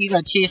spring, you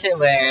can cheese it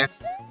with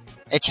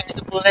a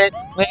chaser bullet,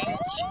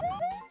 which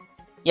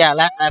yeah,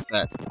 less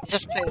effort. You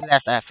just play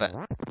less effort.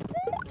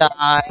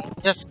 Die.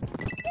 Just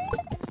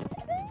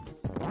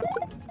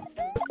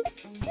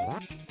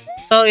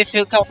so if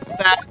you come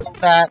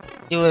back,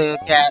 you will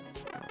get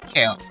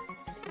killed.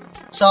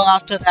 So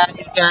after that,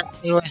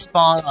 you will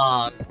spawn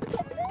on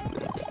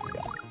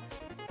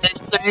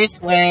this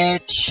place,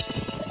 which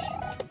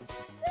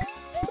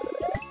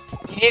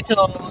you need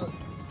to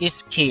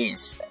use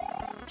keys.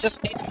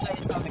 Just need to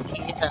place on the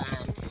keys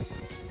and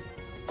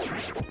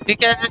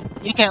because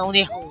you can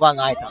only hold 1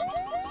 item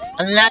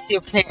unless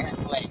you play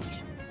as Link.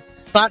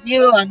 But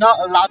you are not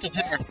allowed to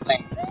play as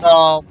Link,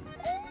 so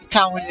you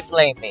can't really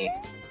blame me.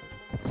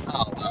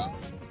 Oh well.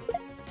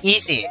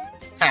 Easy.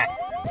 Huh.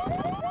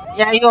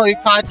 Yeah, you are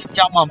required to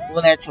jump on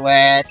bullets,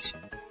 which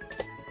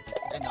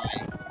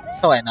annoying.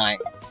 So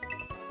annoying.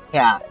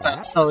 Yeah,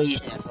 but so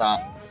easy as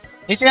well.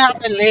 If you have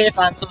to leave,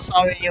 I'm so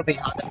sorry, it'll be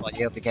harder for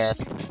you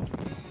because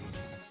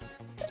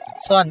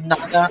so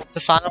the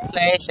final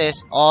place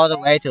is all the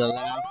way to the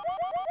left,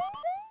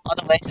 all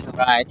the way to the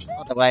right,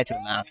 all the way to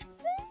the left.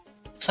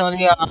 So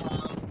you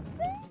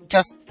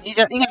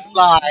can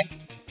fly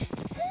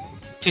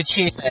to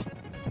cheat it.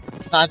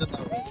 I don't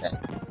know reason.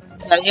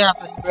 Yeah, you have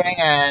a spring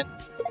and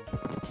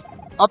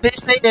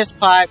obviously this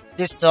door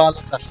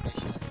looks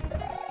suspicious.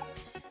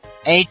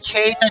 A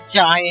chaser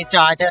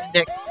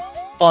gigantic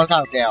bounce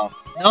out there.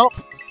 Nope.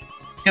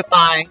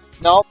 Goodbye.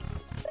 Nope.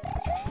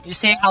 You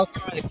see how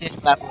crazy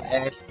this level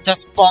is?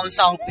 Just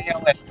bounce out there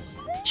with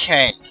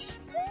chase.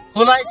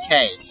 Who likes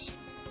chase?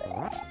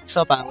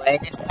 So by the way,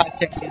 this part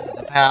takes you to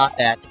the part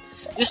that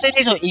you still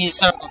need to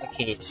insert all the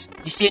keys.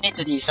 You still need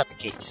to insert the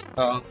keys.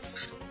 So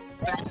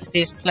back to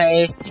this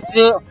place. If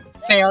you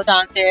fail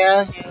down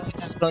there, you're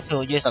just going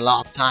to use a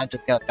lot of time to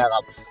get back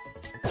up.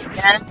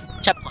 Then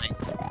checkpoint.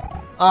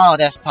 Oh,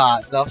 this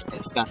part looks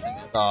disgusting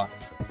at all.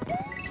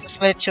 Just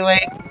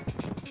literally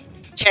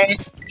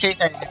chase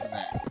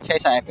everywhere.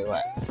 Chase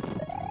everywhere.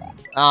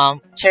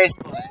 Chase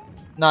bullet,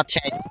 not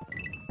chase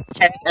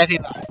Chase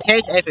everywhere.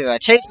 Chase everywhere.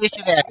 Chase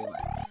literally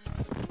everywhere.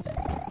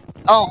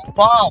 Oh,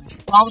 bombs!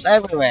 Bombs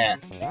everywhere.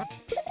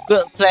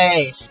 Good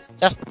place.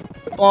 Just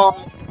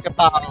bomb the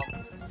bomb.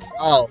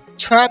 Oh,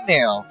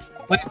 treadmill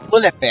with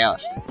bullet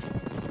bills.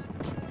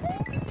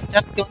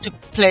 Just going to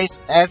place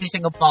every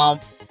single bomb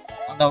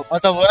on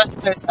the worst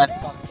place as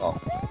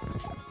possible.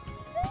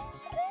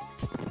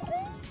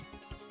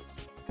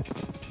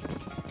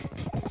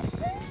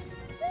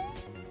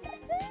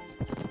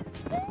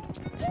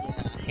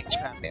 Yeah, I hate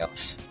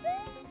treadmills.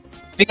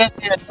 Because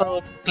they're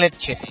so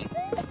glitchy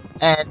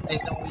and they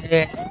don't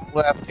really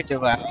work pretty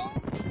well.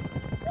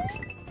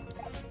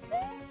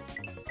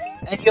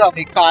 And you are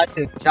required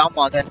to jump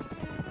on this.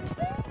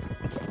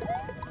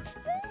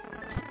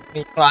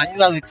 You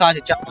are required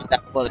to jump on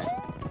that bullet.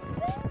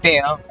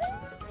 Bill,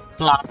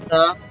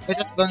 blaster. We're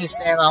just going to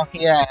stay around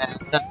here and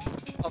just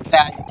hope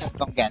that you just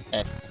don't get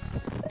hit.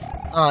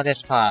 Oh,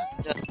 this part.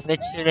 Just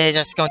literally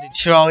just going to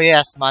throw you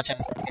as much as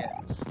you can.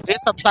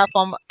 Because the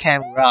platform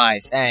can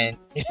rise, and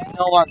if you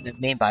know what I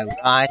mean by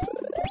rise,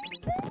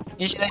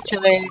 you should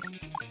literally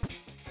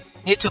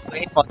need to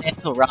wait for this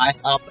to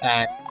rise up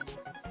and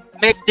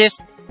make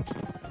this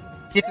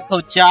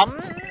difficult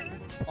jumps.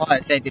 Or I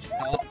say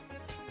difficult.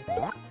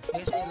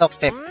 Because it looks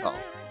difficult.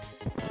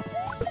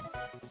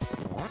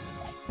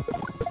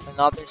 And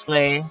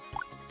obviously,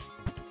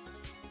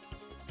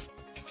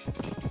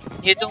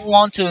 you don't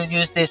want to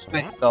use this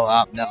quick go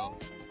up, no.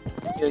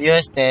 You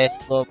use this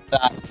little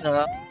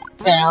blaster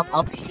bam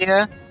up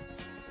here.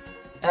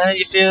 And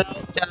if you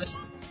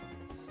just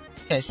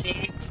can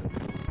see,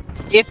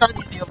 even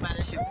if you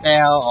manage to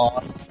fail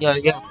or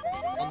you're just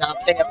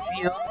not play a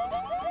few, you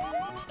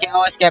can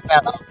always get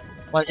back up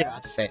once you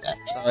activate it,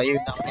 so you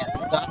don't get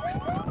stuck.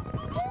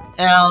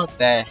 And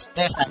this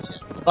section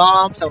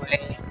bombs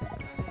away,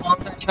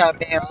 bombs and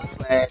treadmills,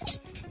 which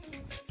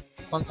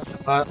one of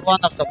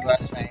the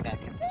worst things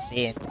that can be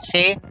seen.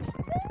 See,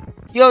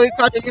 you're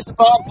required to use the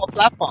bomb for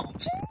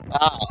platforms.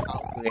 Wow, how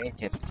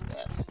creative is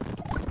this?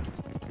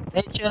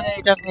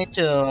 Literally, just need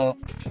to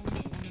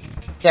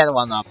get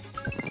one up.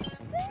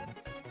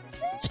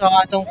 So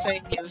I don't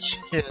think you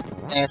should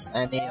miss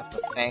any of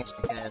the things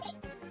because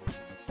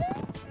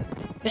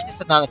this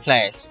is another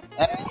place.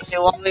 And if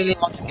you really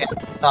want to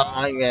get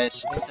star, you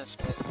just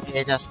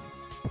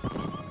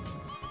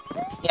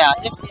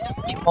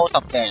skip most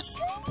of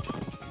this.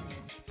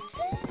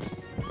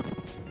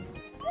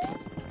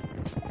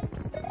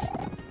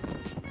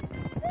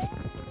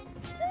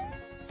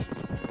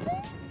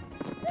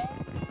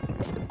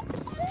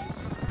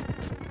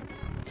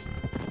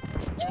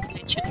 Just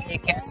literally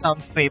get some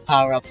free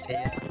power-ups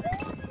here.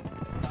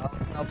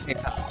 No free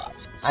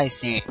power-ups. I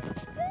see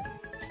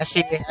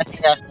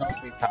there's no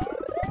free power.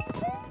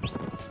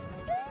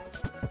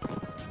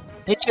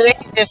 Literally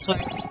this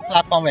way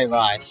platform will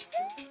rise.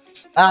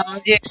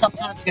 You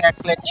sometimes get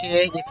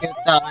glitchy. If you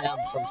die,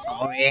 I'm so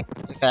sorry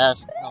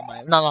because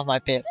none of my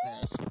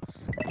business.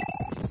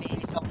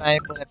 See, so many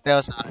bullet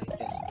bills are in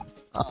this.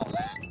 Oh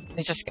man,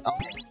 let's just get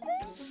okay.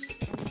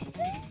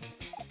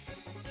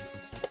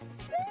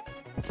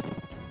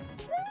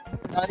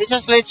 It's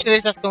just literally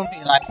just gonna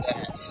be like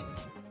this.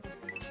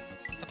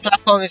 The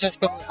platform is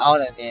just going out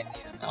and in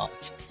and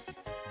out.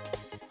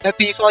 But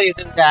before you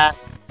do that,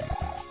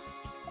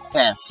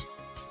 yes,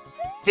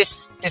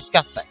 this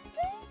disgusting.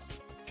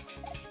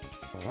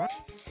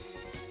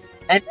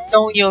 And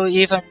don't you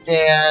even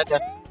dare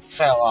just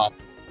fail off.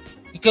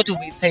 You got to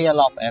repay a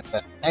lot of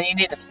effort, and you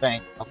need a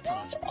spring, of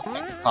course.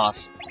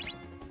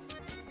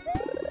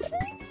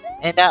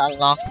 And that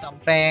unlocks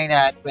something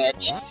that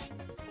which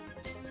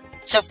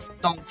just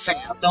don't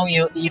fail, don't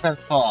you even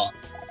fall,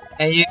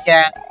 and you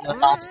get your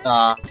last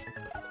star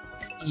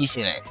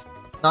easily.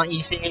 Not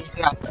easy if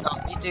you have to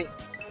not you do.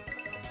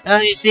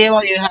 And you see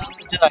what you have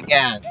to do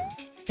again.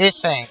 This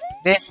thing,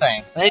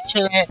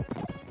 literally.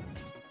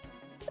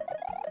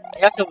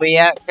 You have to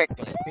react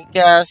quickly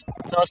because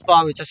those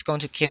bombs are just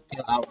going to keep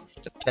you out of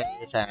the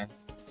place and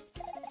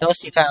those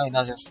defense will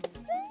not just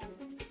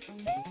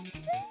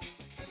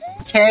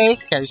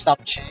chase. Can you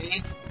stop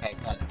chase? Okay,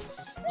 got it.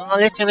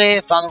 Literally,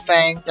 final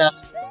thing,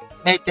 just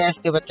make this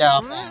stupid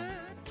jump and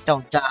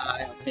don't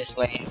die,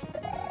 obviously.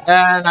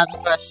 And another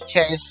first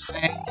chase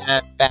thing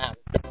and bam,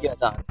 you're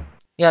done.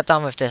 You're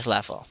done with this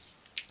level.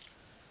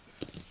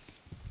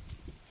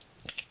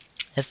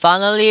 And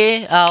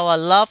finally, our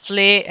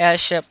lovely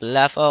airship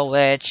level,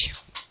 which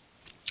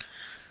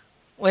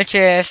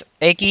is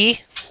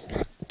Iggy,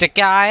 the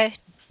guy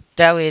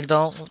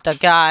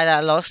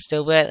that looks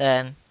stupid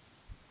and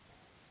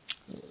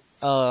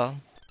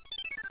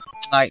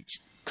like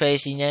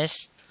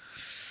craziness.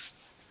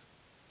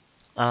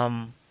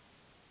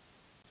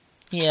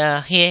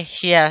 Yeah, he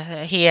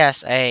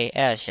has a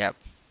airship,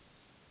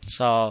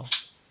 so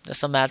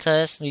doesn't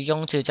matter. We're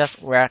going to just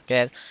wreck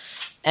it.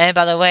 And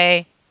by the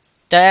way,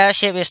 the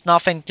airship is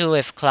nothing to do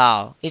with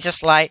cloud. It's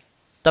just like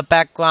the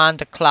background,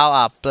 the cloud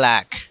are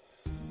black.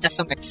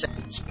 Doesn't make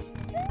sense.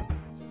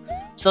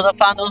 So the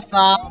final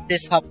star of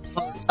this hub,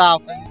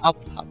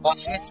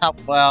 watching this hub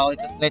well,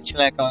 it's just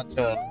literally going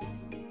to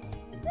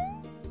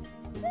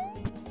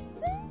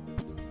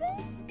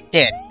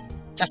this,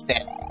 just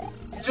this.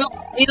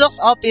 It looks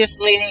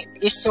obviously,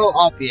 it's so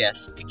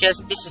obvious because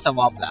this is a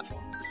warp level.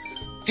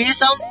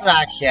 Fearsome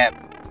flagship,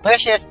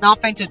 which has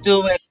nothing to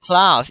do with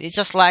clouds. It's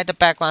just like the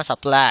backgrounds are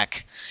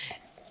black,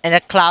 and the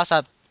clouds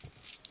are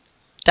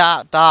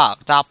dark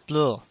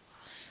blue,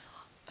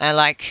 and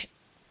like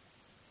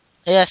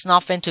it has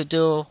nothing to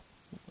do.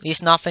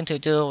 It's nothing to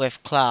do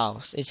with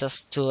clouds. It's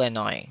just too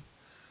annoying.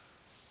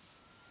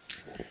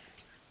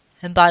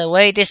 And by the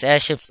way, this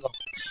airship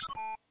looks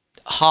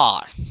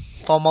hard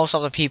for most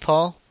of the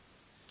people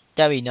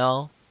that we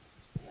know.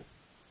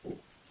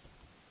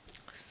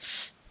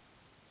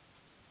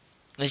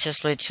 Let's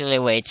just literally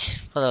wait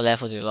for the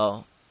level to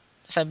load.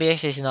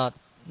 SMBX is not,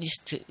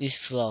 is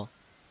slow.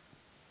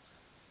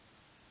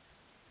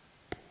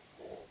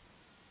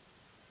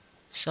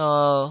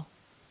 So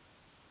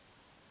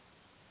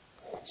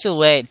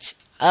wait.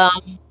 Yeah,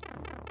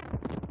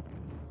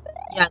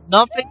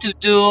 nothing to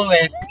do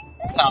with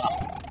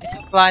cloud. It's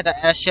just like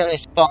the airship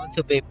is bound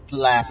to be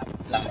black.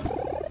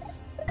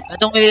 I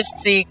don't really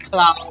see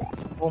cloud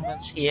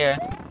movements here.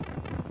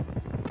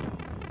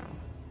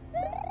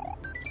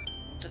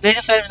 The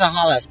little flames are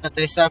harmless, but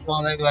they serve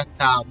only with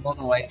move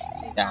away if you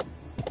see them.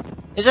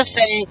 It's just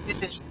saying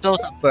those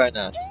are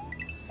burners.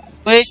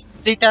 Please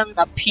didn't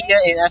appear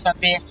in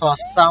SMBX for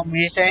some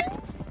reason.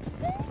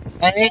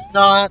 And it's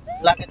not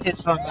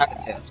negatives from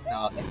negatives.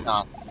 No, it's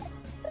not.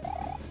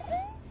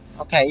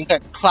 Okay, you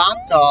can climb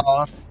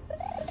those.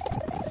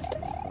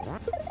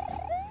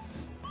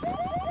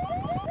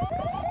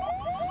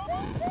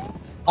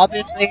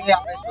 Obviously,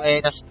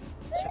 just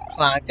to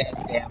climb this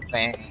damn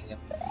thing.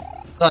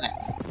 Got it.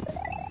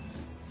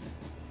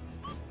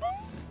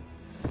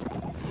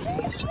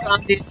 You just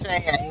climb this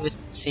thing and you will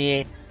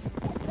see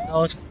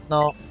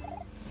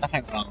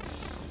nothing wrong.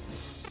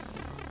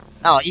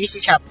 Oh, easy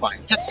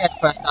checkpoint. Just get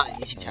first start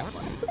easy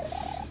checkpoint.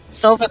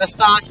 So for the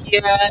start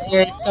here,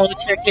 it's so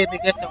tricky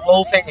because the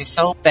whole thing is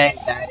so big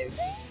that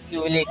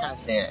you really can't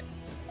see it.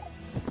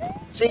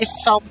 So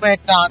it's somewhere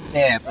down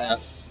there, but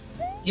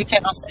you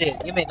cannot see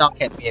it. You may not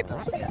be able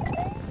to see it.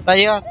 But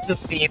you have to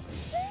be...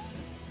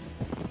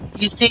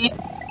 You see,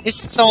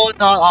 it's so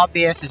not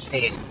obvious to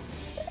see.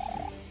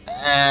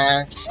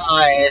 And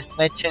sorry, it's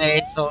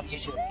literally so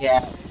easy to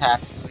get. It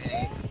has to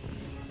really...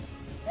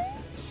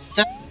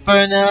 Just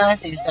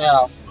burners instead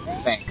of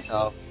things.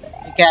 So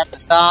you get the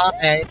start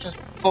and it's just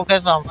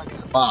focus on running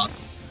the boss.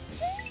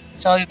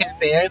 So you can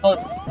be able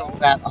to go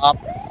back up.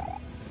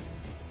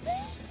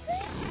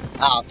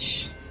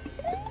 Ouch.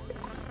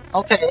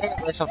 Okay, it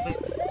was a bit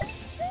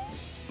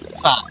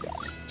fast.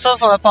 So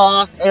for the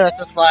boss, it was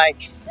just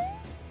like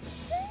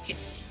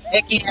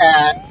Icky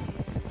has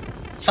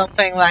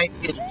something like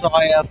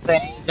destroyer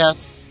thing,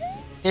 just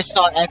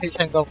destroy every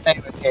single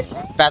thing with his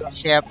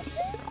battleship.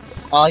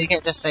 Or you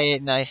can just say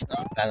no, it's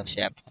not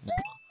battleship. No.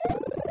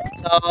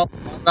 So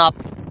one up,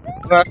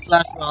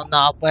 worthless one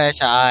up,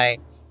 which I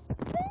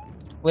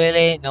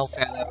really no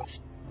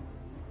failures.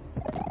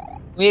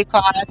 We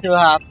require to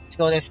have to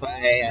go this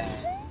way and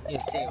you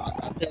see what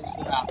happens.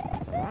 You have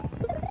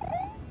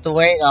the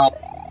weight of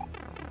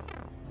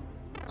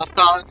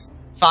course,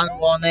 fun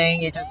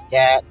warning, you just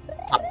get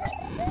pumped.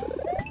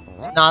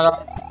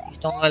 Another, you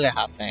don't really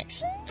have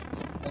things.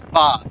 The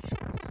boss.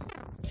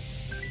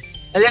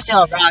 At least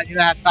you're around, you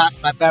have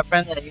fast my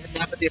boyfriend and you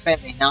never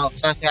defend me now,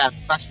 so you have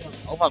questions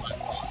over my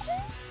force.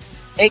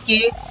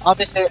 Icky,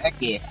 obviously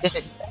Icky. This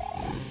is...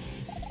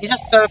 You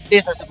just serve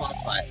this as a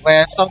boss fight,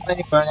 where so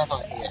many burners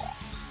are here.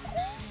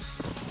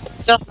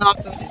 It's just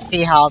not good to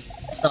see how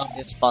some of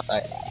this boss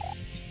fight is.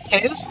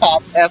 Can you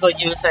stop ever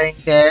using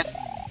this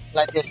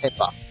like this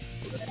paper?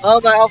 Oh,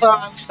 my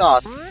overarm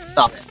starts.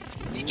 Stop it.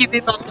 You keep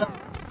it muscle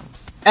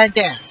and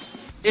dance.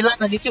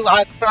 Dilemma, need to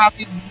craft,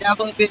 you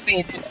never beat me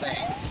in this way.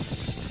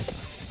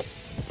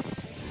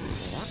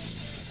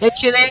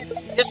 Literally,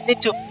 just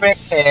need to break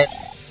his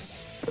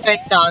thing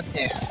down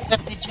there.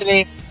 Just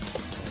literally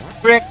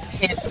break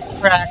his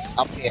crack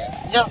up here.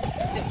 Just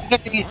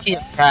because you can see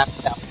a crack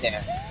stuff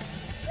there.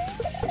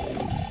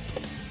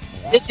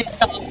 This is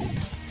some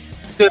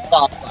good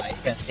boss fight, you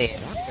can see it.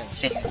 You can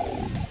see it.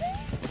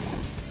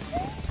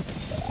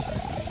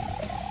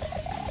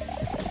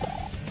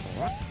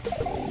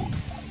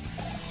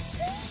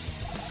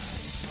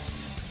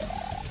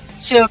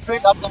 To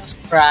break up those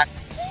crack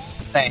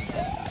things.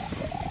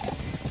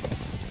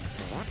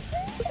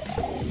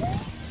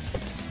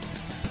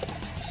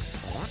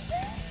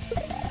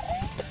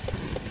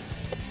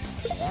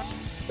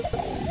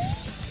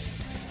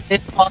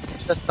 This boss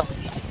is just so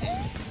easy.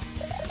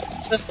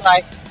 It's just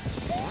like...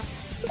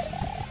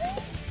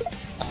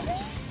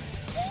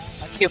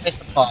 I killed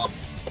Mr. Bomb.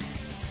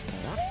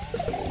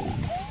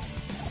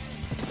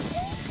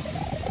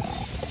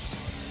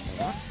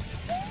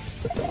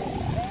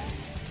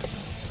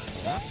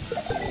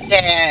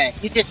 Yeah,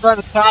 you just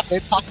want to craft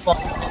it possible.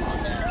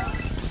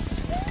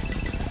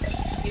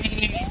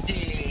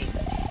 Easy.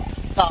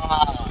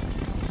 Stop.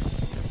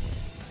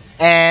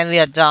 And we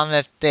are done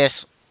with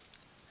this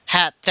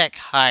hat tech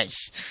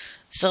heist.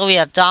 So we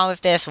are done with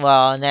this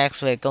world.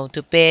 Next we're going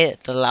to build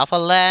the lava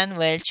land,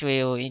 which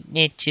we will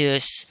need to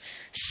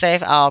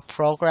save our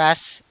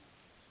progress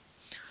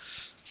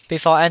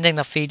before ending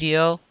the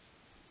video.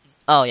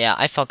 Oh yeah,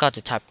 I forgot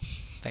to type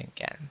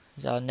again,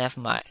 so never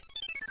mind.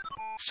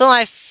 So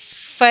I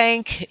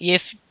think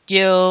if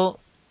you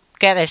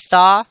get a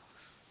star,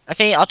 I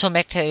think it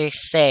automatically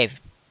save.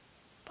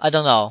 I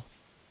don't know,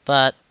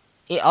 but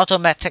it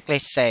automatically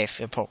save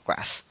your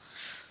progress.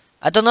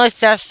 I don't know if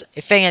that's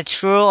a thing is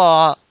true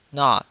or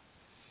not.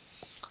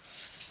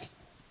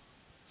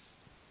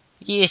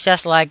 It's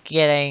just like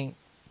getting.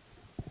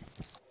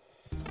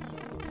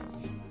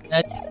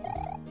 Let's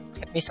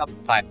give me some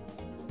time.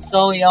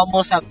 So we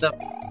almost have the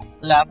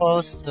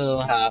levels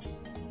to have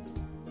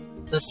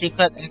the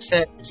secret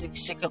exit,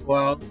 secret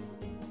world.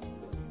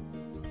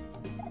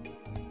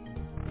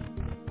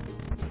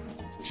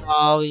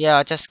 So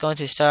yeah, just going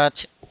to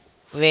search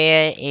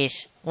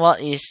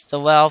what is the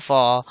world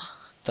for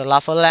the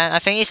lava land. I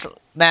think it's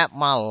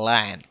magma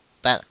land,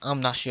 but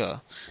I'm not sure.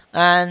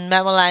 And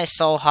magma land is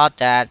so hard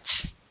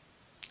that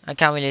I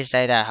can't really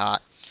say that hard.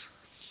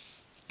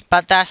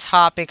 But that's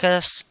hard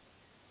because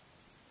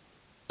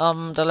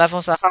the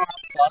levels are hard,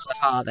 boss are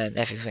hard, and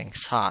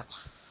everything's hard.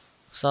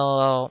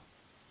 So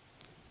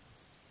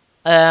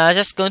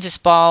just going to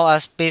spoil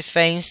as big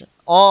things.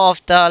 All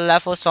of the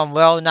levels from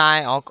World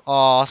 9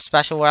 or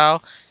Special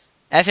World,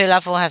 every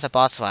level has a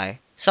boss fight.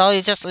 So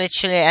you just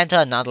literally enter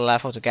another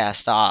level to get a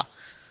star.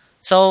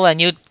 So when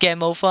you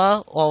game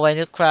over or when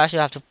you crash, you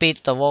have to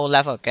beat the whole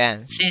level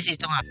again, since you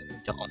don't have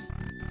any door.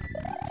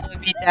 So we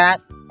beat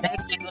that.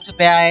 Next we're going to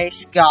be a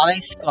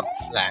Scarlet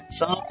Scotland.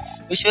 So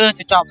be sure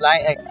to drop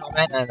like and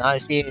comment, and I'll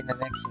see you in the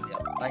next video.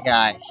 Bye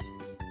guys.